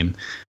playoff team.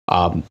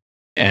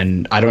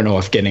 And I don't know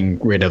if getting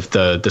rid of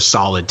the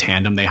solid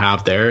tandem they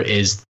have there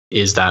is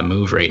that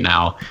move right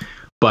now.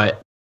 But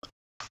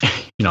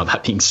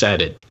that being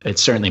said, it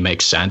certainly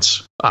makes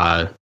sense.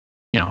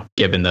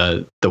 Given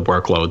the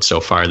workload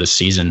so far this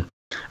season.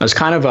 I was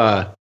kind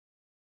of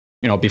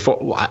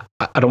before,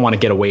 I don't want to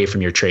get away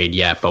from your trade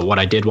yet, but what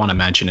I did want to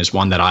mention is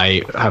one that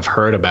I have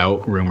heard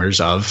about rumors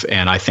of,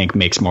 and I think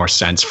makes more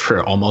sense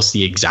for almost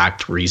the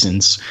exact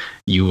reasons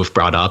you have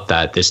brought up,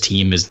 that this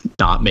team is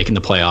not making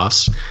the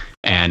playoffs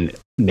and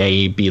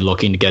may be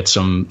looking to get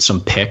some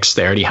picks.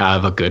 They already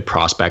have a good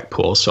prospect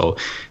pool, so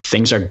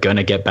things are going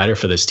to get better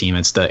for this team.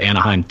 It's the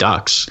Anaheim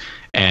Ducks,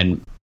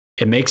 and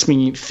it makes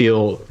me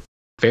feel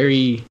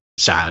very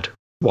sad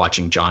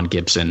watching John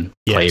Gibson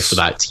play for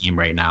that team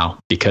right now,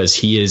 because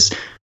he is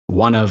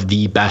one of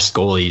the best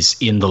goalies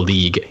in the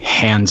league,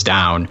 hands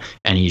down,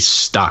 and he's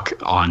stuck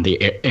on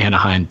the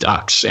Anaheim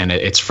Ducks, and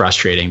it's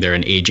frustrating. They're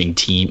an aging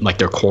team, like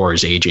their core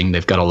is aging.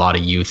 They've got a lot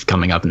of youth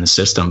coming up in the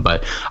system,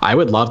 but I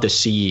would love to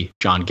see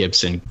John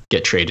Gibson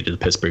get traded to the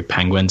Pittsburgh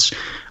Penguins.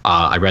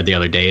 I read the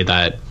other day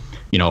that,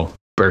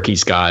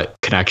 Berkey's got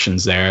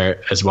connections there,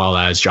 as well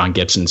as John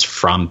Gibson's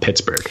from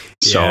Pittsburgh.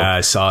 So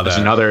I saw that.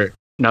 There's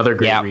another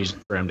great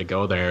reason for him to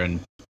go there. And,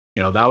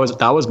 that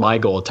was my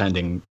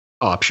goaltending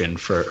option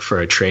for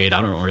a trade.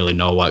 I don't really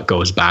know what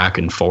goes back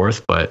and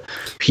forth, but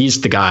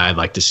he's the guy I'd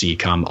like to see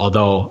come.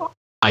 Although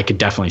I could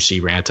definitely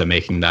see Raanta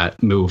making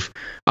that move.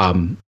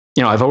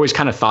 I've always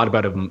kind of thought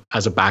about him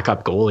as a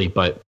backup goalie,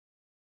 but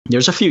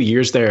there's a few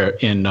years there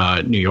in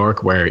New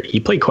York where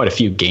he played quite a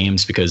few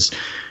games because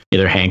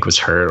either Hank was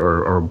hurt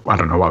or I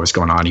don't know what was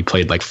going on. He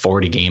played like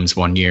 40 games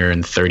one year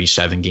and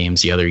 37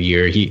 games the other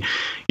year. He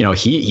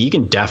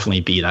can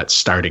definitely be that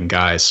starting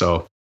guy.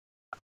 So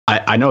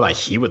I know that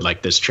he would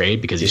like this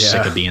trade because he's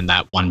sick of being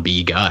that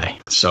 1B guy.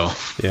 So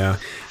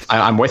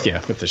I'm with you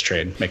with this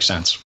trade. Makes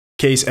sense.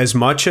 Case, as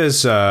much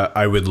as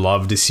I would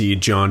love to see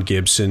John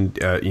Gibson,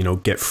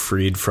 get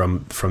freed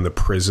from the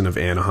prison of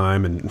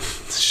Anaheim, and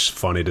it's just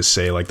funny to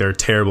say, like, they're a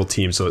terrible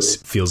team, so it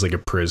feels like a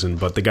prison,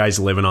 but the guy's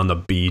living on the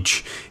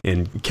beach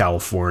in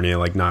California,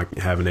 like, not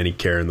having any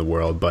care in the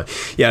world. But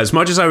yeah, as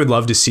much as I would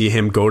love to see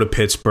him go to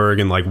Pittsburgh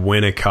and like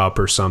win a cup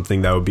or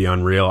something, that would be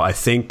unreal. I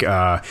think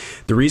the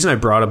reason I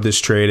brought up this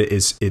trade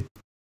is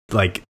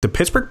like the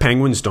Pittsburgh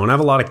Penguins don't have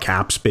a lot of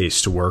cap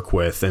space to work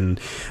with, and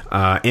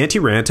Antti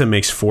Raanta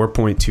makes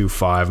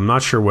 4.25. I'm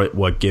not sure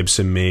what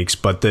Gibson makes,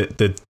 but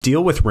the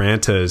deal with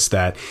Raanta is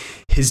that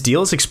his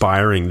deal is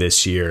expiring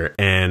this year,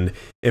 and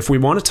if we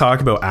want to talk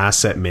about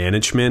asset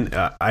management,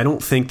 I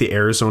don't think the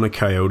Arizona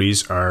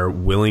Coyotes are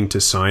willing to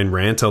sign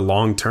Raanta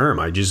long term.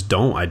 I just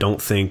don't. I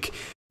don't think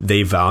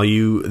they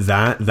value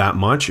that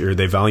much, or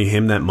they value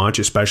him that much,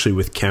 especially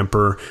with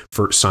Kemper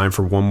signed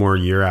for one more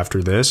year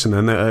after this, and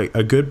then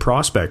a good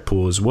prospect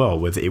pool as well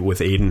with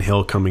Adin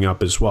Hill coming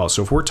up as well.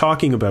 So if we're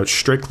talking about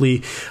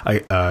strictly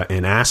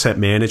an asset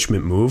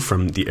management move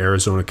from the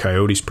Arizona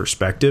Coyotes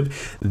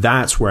perspective,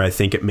 that's where I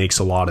think it makes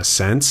a lot of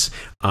sense.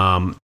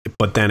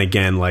 But then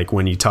again, like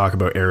when you talk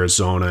about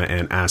Arizona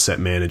and asset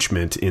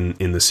management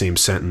in the same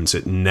sentence,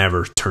 it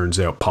never turns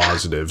out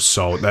positive.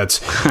 So that's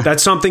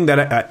something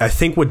that I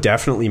think would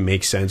definitely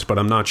make sense, but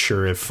I'm not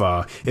sure if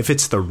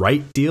it's the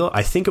right deal.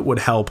 I think it would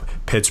help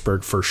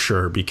Pittsburgh for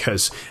sure,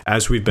 because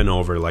as we've been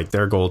over, like,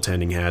 their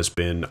goaltending has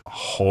been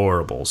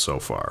horrible so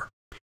far.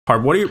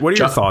 Harb, what are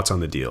your thoughts on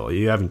the deal?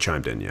 You haven't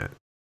chimed in yet.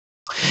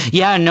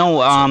 Yeah, no,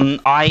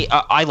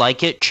 I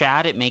like it,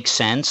 Chad. It makes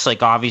sense.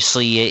 Like,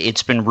 obviously,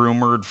 it's been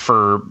rumored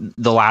for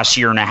the last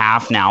year and a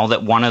half now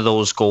that one of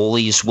those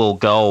goalies will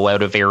go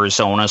out of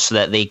Arizona so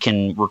that they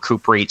can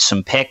recuperate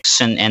some picks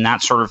and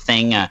that sort of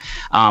thing.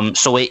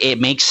 So it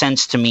makes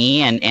sense to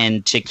me.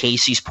 And to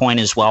Casey's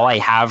point as well, I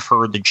have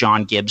heard the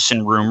John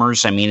Gibson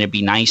rumors. I mean, it'd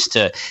be nice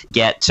to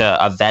get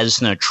a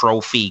Vezina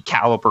Trophy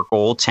caliber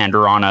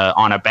goaltender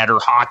on a better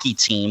hockey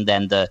team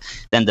than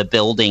the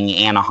building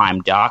Anaheim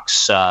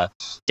Ducks.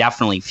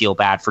 Definitely feel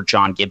bad for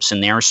John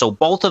Gibson there. So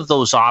both of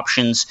those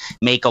options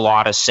make a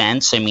lot of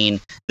sense. I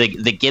mean, the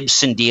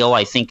Gibson deal,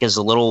 I think, is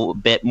a little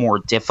bit more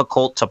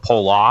difficult to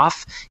pull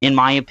off, in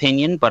my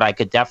opinion, but I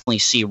could definitely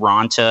see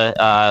Raanta,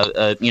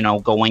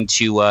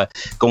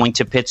 going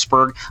to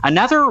Pittsburgh.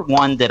 Another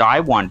one that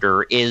I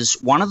wonder is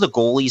one of the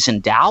goalies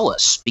in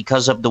Dallas,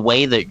 because of the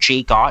way that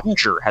Jake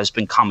Ottinger has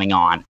been coming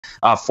on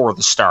for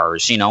the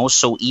Stars.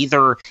 So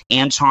either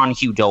Anton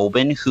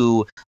Khudobin,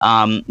 who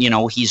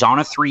he's on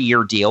a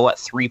 3-year deal at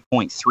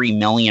 $3.3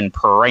 million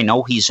per. I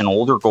know he's an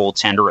older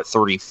goaltender at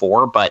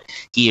 34, but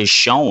he has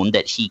shown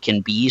that he can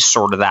be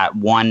sort of that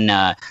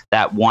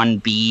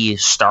 1B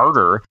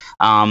starter,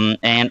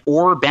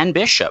 or Ben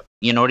Bishop.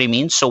 You know what I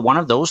mean? So one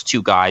of those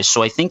two guys.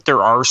 So I think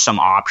there are some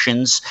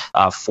options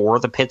for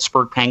the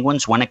Pittsburgh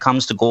Penguins when it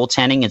comes to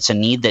goaltending. It's a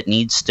need that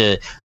needs to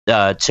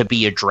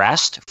be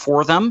addressed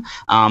for them.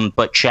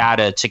 But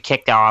Chad, to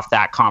kick off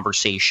that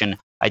conversation,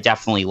 I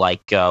definitely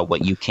like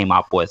what you came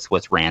up with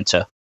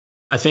Raanta.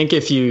 I think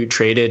if you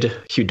traded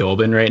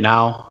Khudobin right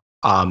now,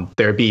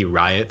 there'd be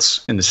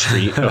riots in the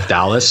street of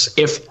Dallas.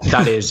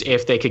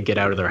 If they could get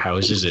out of their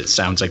houses. It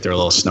sounds like they're a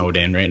little snowed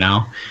in right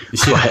now.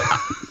 But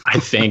I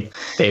think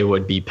they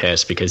would be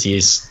pissed because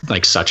he's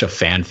like such a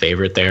fan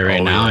favorite there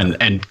right now. Yeah.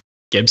 And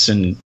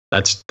Gibson,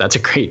 that's a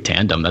great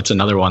tandem. That's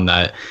another one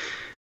that,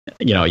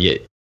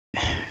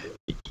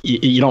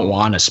 you don't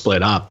want to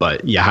split up,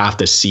 but you have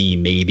to see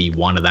maybe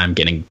one of them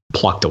getting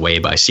plucked away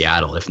by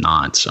Seattle, if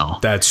not. So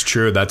that's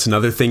true. That's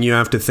another thing you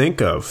have to think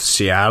of.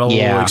 Seattle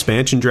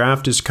expansion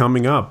draft is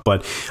coming up.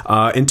 But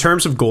in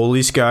terms of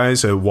goalies,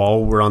 guys,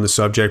 while we're on the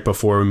subject,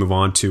 before we move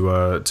on to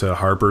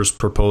Harper's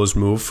proposed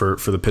move for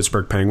the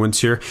Pittsburgh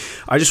Penguins here,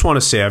 I just want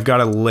to say I've got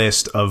a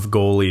list of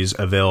goalies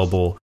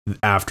available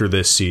after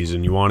this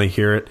season. You want to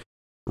hear it?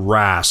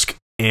 Rask,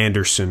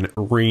 Anderson,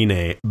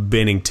 Rinne,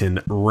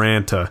 Binnington,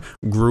 Raanta,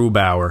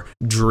 Grubauer,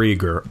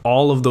 Drieger,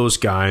 all of those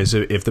guys,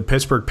 if the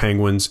Pittsburgh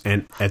Penguins,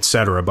 and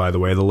etc., by the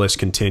way, the list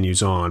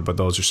continues on, but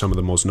those are some of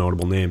the most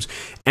notable names.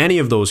 Any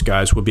of those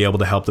guys would be able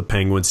to help the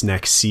Penguins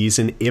next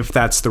season if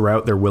that's the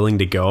route they're willing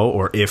to go,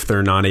 or if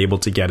they're not able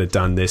to get it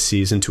done this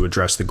season to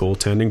address the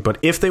goaltending. But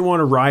if they want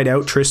to ride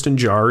out Tristan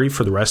Jarry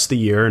for the rest of the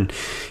year and,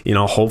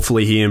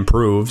 hopefully he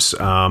improves,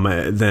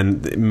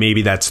 then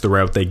maybe that's the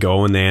route they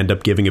go, and they end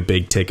up giving a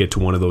big ticket to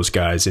one of those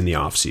guys in the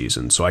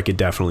offseason. So I could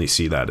definitely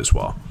see that as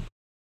well.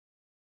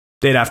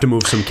 They'd have to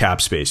move some cap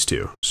space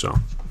too. So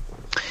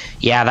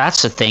yeah,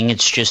 that's the thing.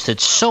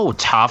 It's so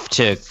tough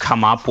to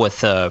come up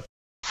with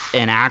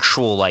an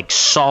actual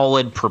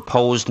solid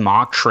proposed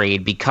mock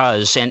trade,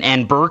 because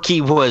and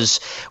Berkey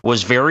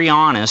was very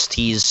honest.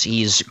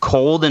 He's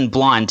cold and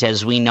blunt,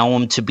 as we know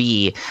him to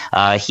be.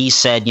 He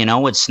said,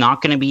 it's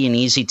not going to be an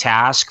easy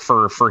task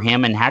for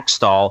him and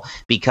Hextall,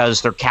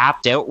 because they're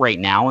capped out right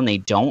now and they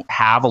don't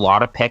have a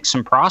lot of picks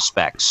and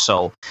prospects.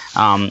 So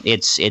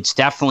it's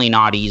definitely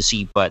not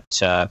easy,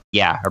 but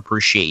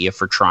appreciate you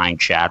for trying,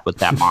 Chad, with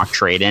that mock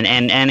trade.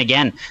 And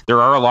again,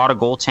 there are a lot of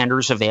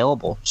goaltenders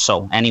available.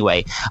 So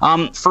anyway,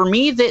 for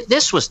me,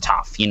 this was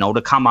tough,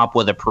 to come up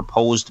with a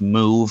proposed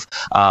move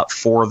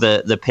for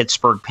the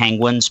Pittsburgh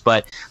Penguins.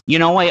 But,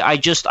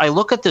 I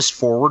look at this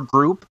forward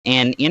group,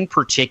 and in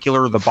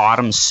particular, the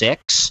bottom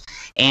six,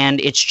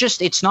 and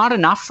it's not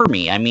enough for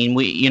me. I mean,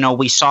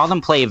 we saw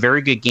them play a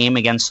very good game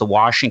against the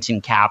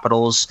Washington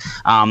Capitals.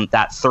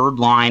 That third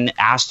line,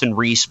 Aston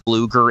Reese,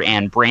 Bluger,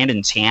 and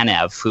Brandon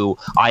Tanev, who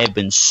I have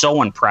been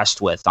so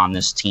impressed with on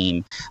this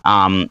team.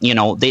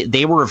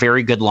 They were a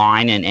very good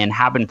line and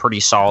have been pretty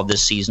solid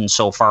this season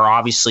so far.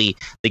 Obviously,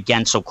 the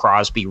Gensel,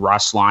 Crosby,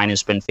 Russ line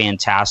has been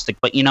fantastic.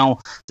 But,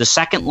 the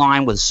second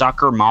line with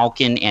Zucker,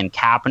 Malkin, and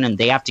Kapanen,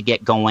 they have to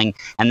get going.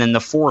 And then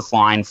the fourth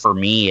line for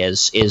me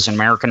is an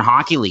American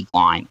Hockey League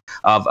line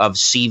of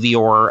Sevior,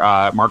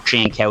 Mark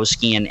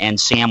Jankowski, and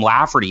Sam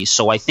Lafferty.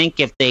 So I think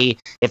if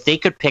they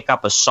could pick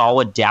up a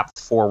solid depth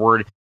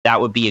forward, that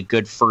would be a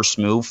good first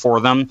move for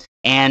them.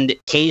 And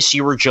Case,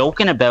 you were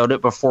joking about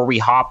it before we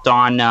hopped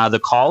on the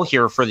call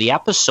here for the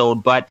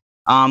episode, but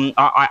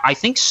I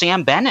think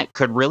Sam Bennett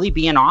could really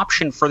be an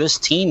option for this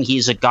team.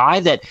 He's a guy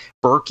that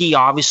Berkey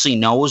obviously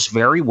knows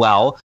very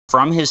well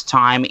from his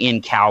time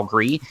in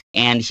Calgary,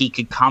 and he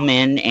could come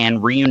in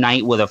and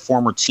reunite with a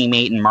former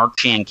teammate in Mark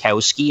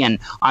Jankowski. And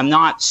I'm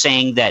not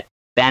saying that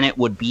Bennett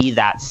would be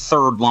that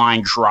third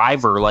line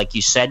driver, like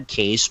you said,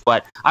 Case,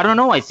 but I don't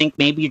know. I think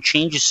maybe a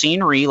change of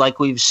scenery, like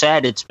we've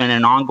said, it's been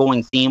an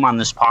ongoing theme on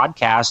this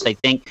podcast. I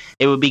think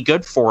it would be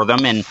good for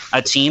them, and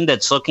a team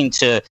that's looking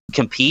to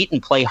compete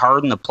and play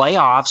hard in the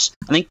playoffs.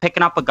 I think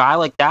picking up a guy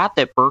like that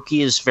Berkey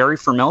is very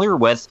familiar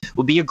with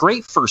would be a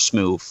great first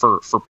move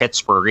for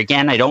Pittsburgh.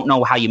 Again, I don't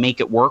know how you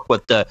make it work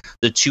with the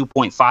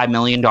 $2.5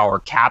 million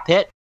cap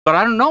hit, but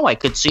I don't know. I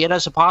could see it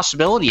as a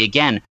possibility.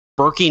 Again,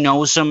 Berkey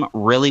knows him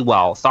really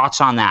well.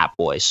 Thoughts on that,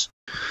 boys?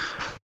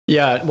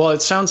 Yeah, well,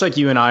 it sounds like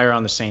you and I are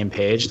on the same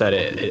page that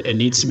it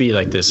needs to be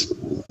like this,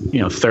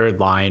 third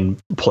line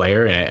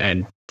player,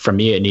 and for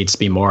me, it needs to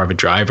be more of a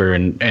driver.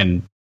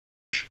 And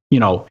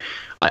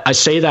I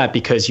say that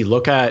because you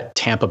look at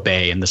Tampa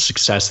Bay and the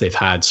success they've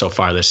had so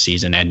far this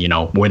season, and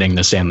winning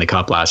the Stanley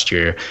Cup last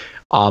year.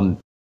 One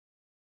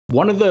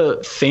of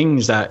the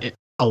things that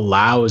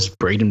allows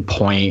Braden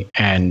Point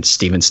and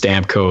Steven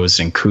Stamkos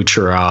and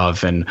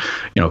Kucherov and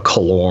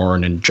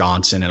Killorn and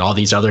Johnson and all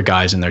these other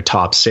guys in their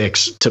top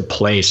six to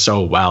play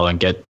so well and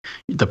get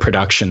the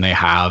production they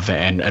have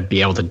and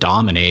be able to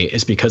dominate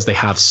is because they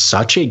have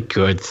such a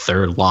good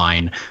third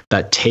line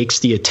that takes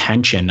the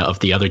attention of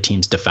the other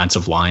team's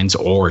defensive lines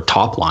or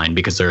top line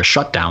because they're a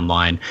shutdown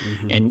line.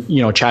 Mm-hmm.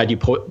 And Chad, you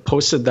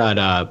posted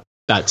that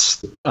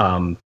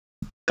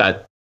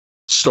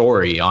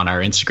story on our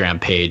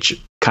Instagram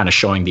page, kind of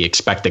showing the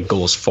expected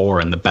goals for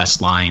and the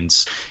best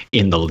lines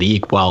in the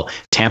league. Well,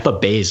 Tampa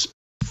Bay's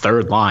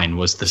third line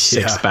was the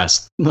sixth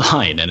best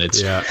line, and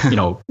it's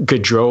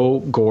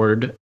Gaudreau,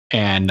 Gord,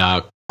 and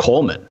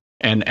Coleman.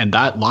 And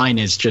that line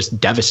is just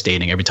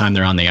devastating every time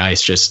they're on the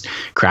ice, just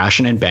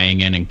crashing and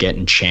banging and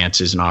getting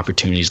chances and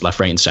opportunities left,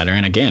 right, and center.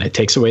 And again, it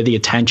takes away the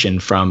attention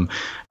from,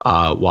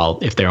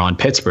 if they're on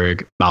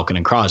Pittsburgh, Malkin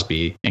and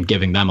Crosby, and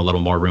giving them a little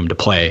more room to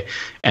play.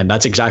 And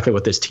that's exactly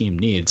what this team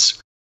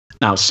needs.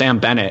 Now, Sam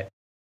Bennett,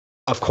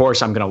 of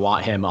course, I'm going to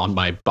want him on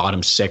my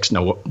bottom six,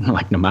 no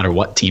matter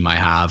what team I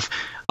have.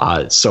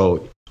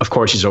 So, of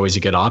course, he's always a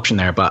good option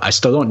there, but I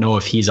still don't know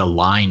if he's a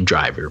line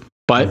driver.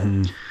 But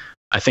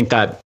I think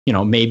that,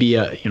 maybe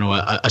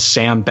a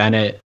Sam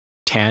Bennett,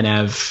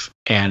 Tanev,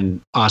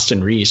 and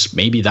Aston Reese,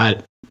 maybe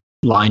that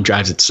line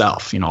drives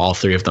itself, all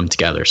three of them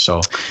together.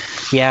 So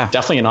yeah,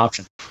 definitely an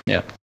option.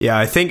 Yeah.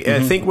 I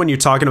think when you're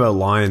talking about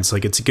lines,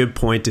 like, it's a good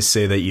point to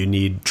say that you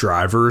need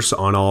drivers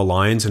on all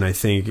lines. And I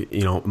think,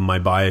 my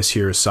bias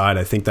here aside,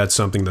 I think that's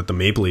something that the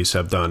Maple Leafs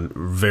have done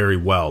very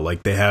well. Like,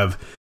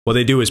 what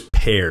they do is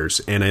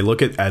pairs. And I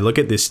look at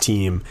this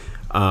team,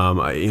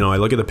 I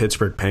look at the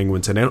Pittsburgh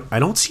Penguins, and I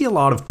don't see a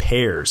lot of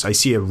pairs. I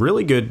see a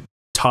really good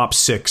top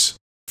six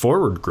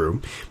forward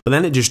group, but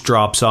then it just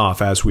drops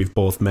off, as we've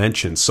both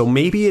mentioned. So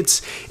maybe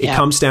it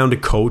comes down to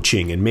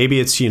coaching, and maybe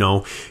it's,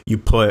 you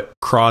put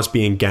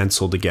Crosby and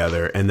Gensel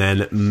together, and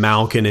then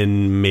Malkin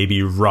and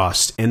maybe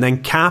Rust, and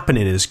then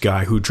Kapanen is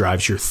guy who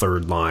drives your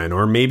third line,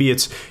 or maybe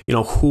it's,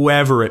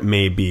 whoever it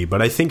may be.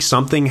 But I think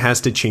something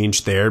has to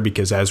change there,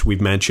 because as we've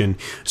mentioned,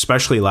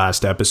 especially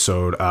last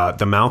episode,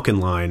 the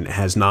Malkin line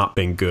has not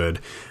been good.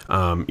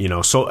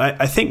 So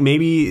I think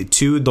maybe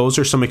too, those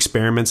are some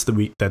experiments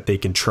that they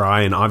can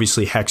try. And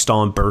obviously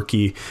Hextall and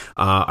Berkey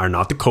are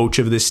not the coach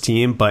of this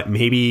team, but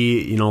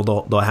maybe,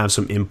 they'll have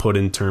some input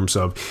in terms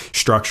of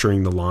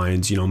structuring the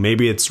lines.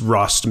 Maybe it's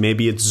Rust,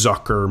 maybe it's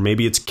Zucker,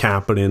 maybe it's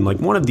Kapanen. Like,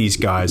 one of these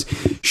guys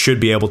should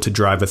be able to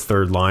drive a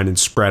third line and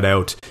spread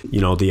out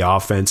the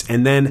offense.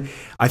 And then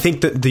I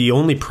think that the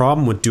only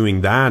problem with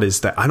doing that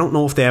is that I don't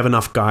know if they have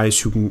enough guys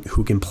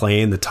who can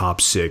play in the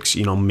top 6.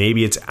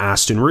 Maybe it's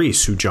Aston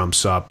Reese who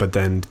jumps up, but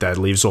then that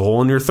leaves a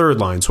hole in your third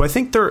line. So I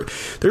think there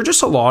are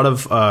just a lot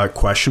of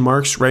question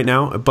marks right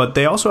now, but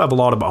they also have a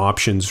lot of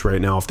options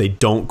right now if they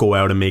don't go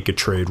out and make a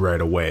trade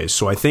right away.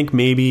 So I think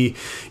maybe,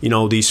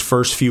 these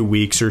first few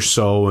weeks or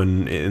so,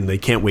 and they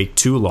can't wait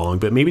too long,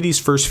 but maybe these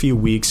first few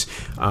weeks,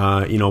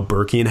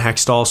 Berkey and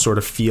Hextall sort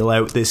of feel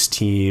out this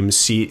team,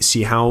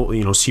 see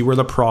how, see where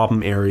the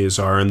problem areas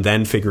are, and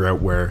then figure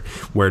out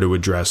where to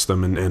address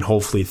them, and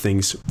hopefully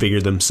things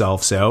figure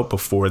themselves out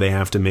before they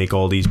have to make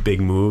all these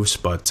big moves.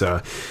 But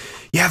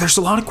there's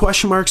a lot of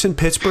question marks in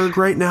Pittsburgh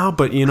right now,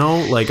 but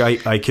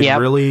I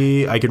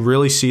could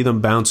really see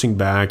them bouncing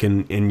back,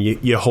 and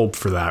you hope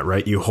for that,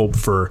 right? You hope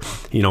for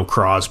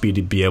Crosby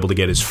to be able to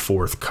get his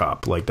 4th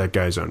cup. Like, that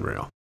guy's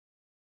unreal.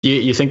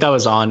 You think that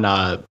was on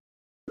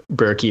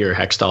Berkey or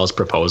Hextall's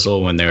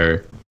proposal when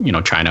they're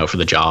trying out for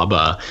the job?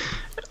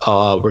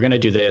 We're going to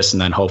do this,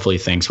 and then hopefully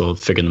things will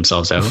figure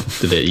themselves out.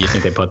 You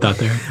think they put that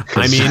there?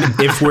 I mean,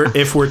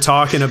 if we're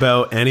talking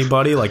about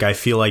anybody, I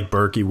feel like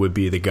Berkey would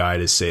be the guy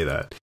to say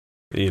that.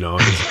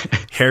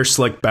 Hair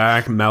slicked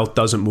back, mouth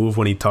doesn't move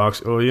when he talks.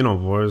 Oh,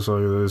 boys,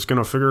 it's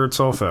going to figure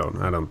itself out.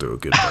 I don't do a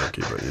good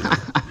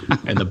Berkey, but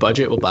and the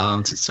budget will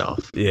balance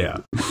itself. Yeah.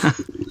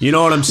 You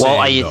know what I'm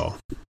saying, though.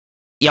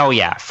 Oh,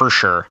 yeah, for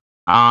sure.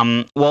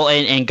 And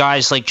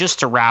guys, just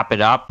to wrap it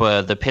up,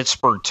 the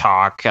Pittsburgh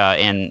talk,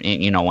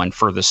 and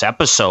for this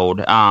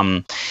episode,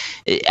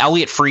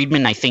 Elliot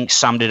Friedman, I think,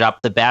 summed it up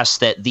the best,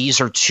 that these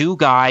are 2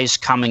 guys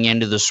coming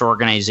into this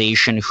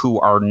organization who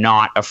are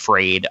not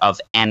afraid of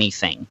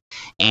anything.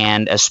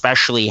 And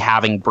especially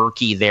having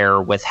Berkey there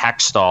with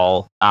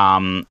Hextall,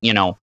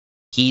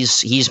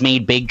 He's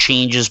made big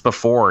changes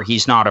before.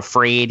 He's not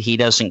afraid. He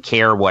doesn't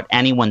care what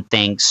anyone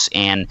thinks.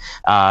 And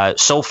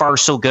so far,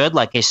 so good.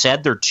 Like I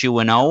said, they're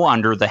 2-0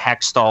 under the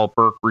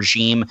Hextall-Burke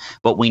regime,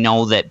 but we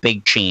know that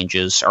big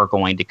changes are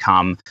going to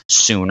come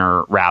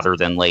sooner rather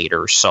than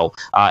later. So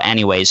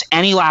anyways,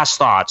 any last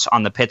thoughts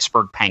on the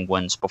Pittsburgh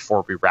Penguins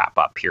before we wrap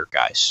up here,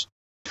 guys?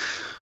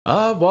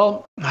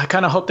 Well, I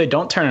kind of hope they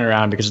don't turn it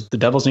around, because the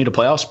Devils need a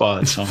playoff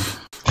spot. So,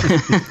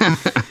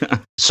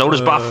 so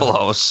does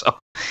Buffalo. So,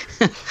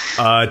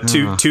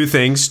 two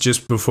things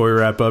just before we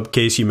wrap up.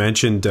 Case, you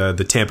mentioned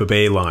the Tampa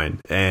Bay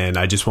line, and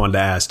I just wanted to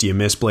ask: do you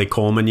miss Blake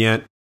Coleman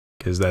yet?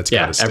 Because that's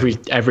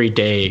every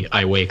day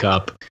I wake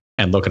up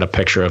and look at a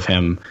picture of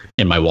him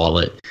in my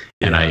wallet,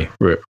 and I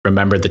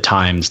remember the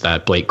times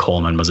that Blake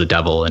Coleman was a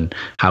Devil and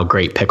how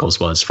great Pickles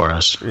was for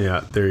us.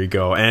 Yeah, there you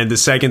go. And the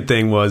second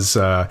thing was,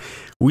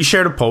 we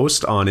shared a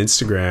post on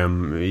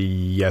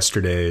Instagram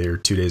yesterday or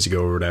 2 days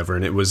ago or whatever,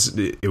 and it was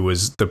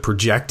the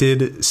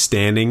projected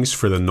standings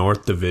for the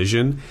North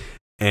Division,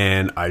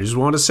 and I just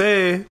want to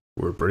say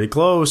we're pretty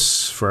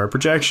close for our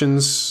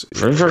projections.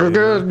 Very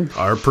good.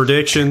 Our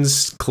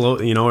predictions,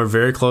 are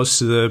very close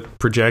to the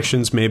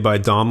projections made by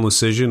Dom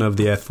Lucian of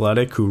The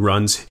Athletic, who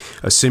runs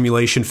a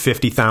simulation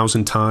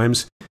 50,000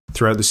 times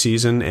throughout the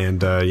season.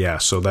 And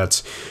so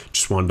that's,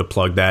 just wanted to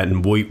plug that.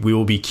 And we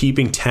will be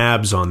keeping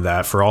tabs on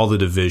that for all the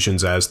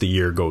divisions as the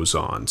year goes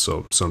on.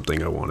 So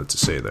something I wanted to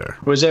say there.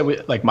 Was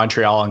it like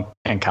Montreal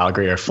and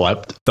Calgary are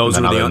flipped? That was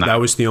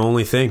the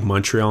only thing.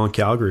 Montreal and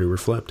Calgary were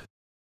flipped.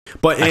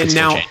 But and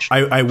now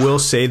I will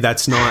say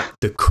that's not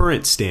the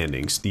current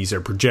standings. These are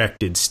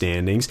projected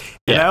standings.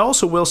 And I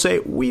also will say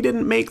we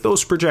didn't make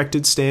those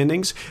projected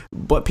standings,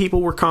 but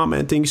people were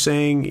commenting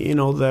saying,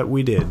 that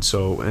we did.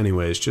 So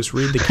anyways, just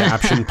read the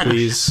caption,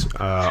 please,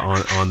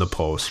 on the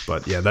post.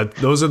 But yeah,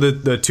 those are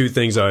the 2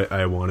 things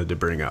I wanted to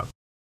bring up.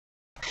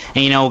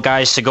 And,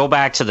 guys, to go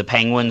back to the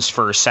Penguins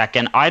for a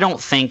second, I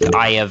don't think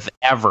I have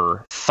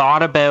ever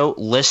thought about,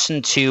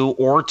 listened to,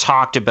 or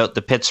talked about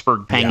the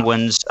Pittsburgh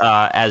Penguins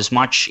as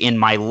much in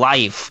my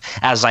life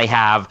as I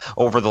have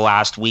over the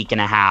last week and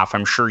a half.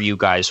 I'm sure you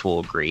guys will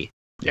agree.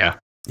 Yeah,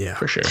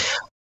 for sure.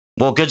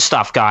 Well, good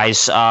stuff,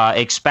 guys.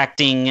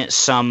 Expecting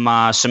some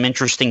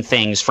interesting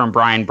things from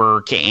Brian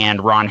Burke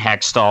and Ron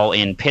Hextall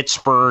in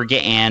Pittsburgh.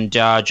 And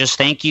just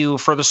thank you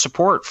for the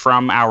support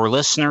from our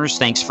listeners.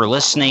 Thanks for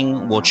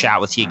listening. We'll chat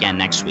with you again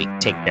next week.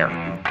 Take care.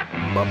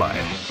 Bye-bye.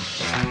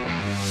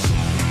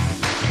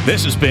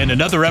 This has been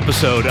another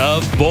episode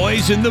of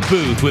Boys in the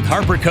Booth with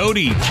Harper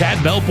Cody,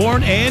 Chad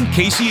Melbourne, and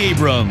Casey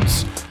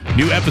Abrams.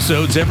 New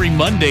episodes every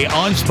Monday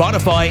on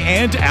Spotify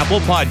and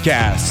Apple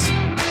Podcasts.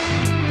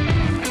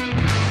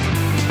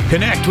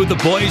 Connect with the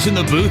Boys in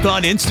the Booth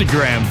on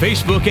Instagram,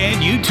 Facebook,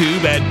 and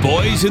YouTube at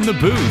Boys in the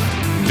Booth.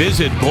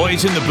 Visit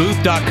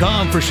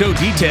boysinthebooth.com for show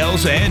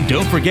details, and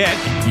don't forget,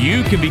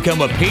 you can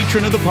become a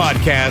patron of the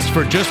podcast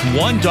for just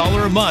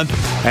 $1 a month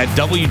at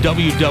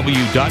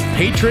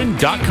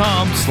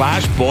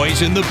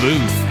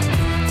www.patreon.com/boysinthebooth.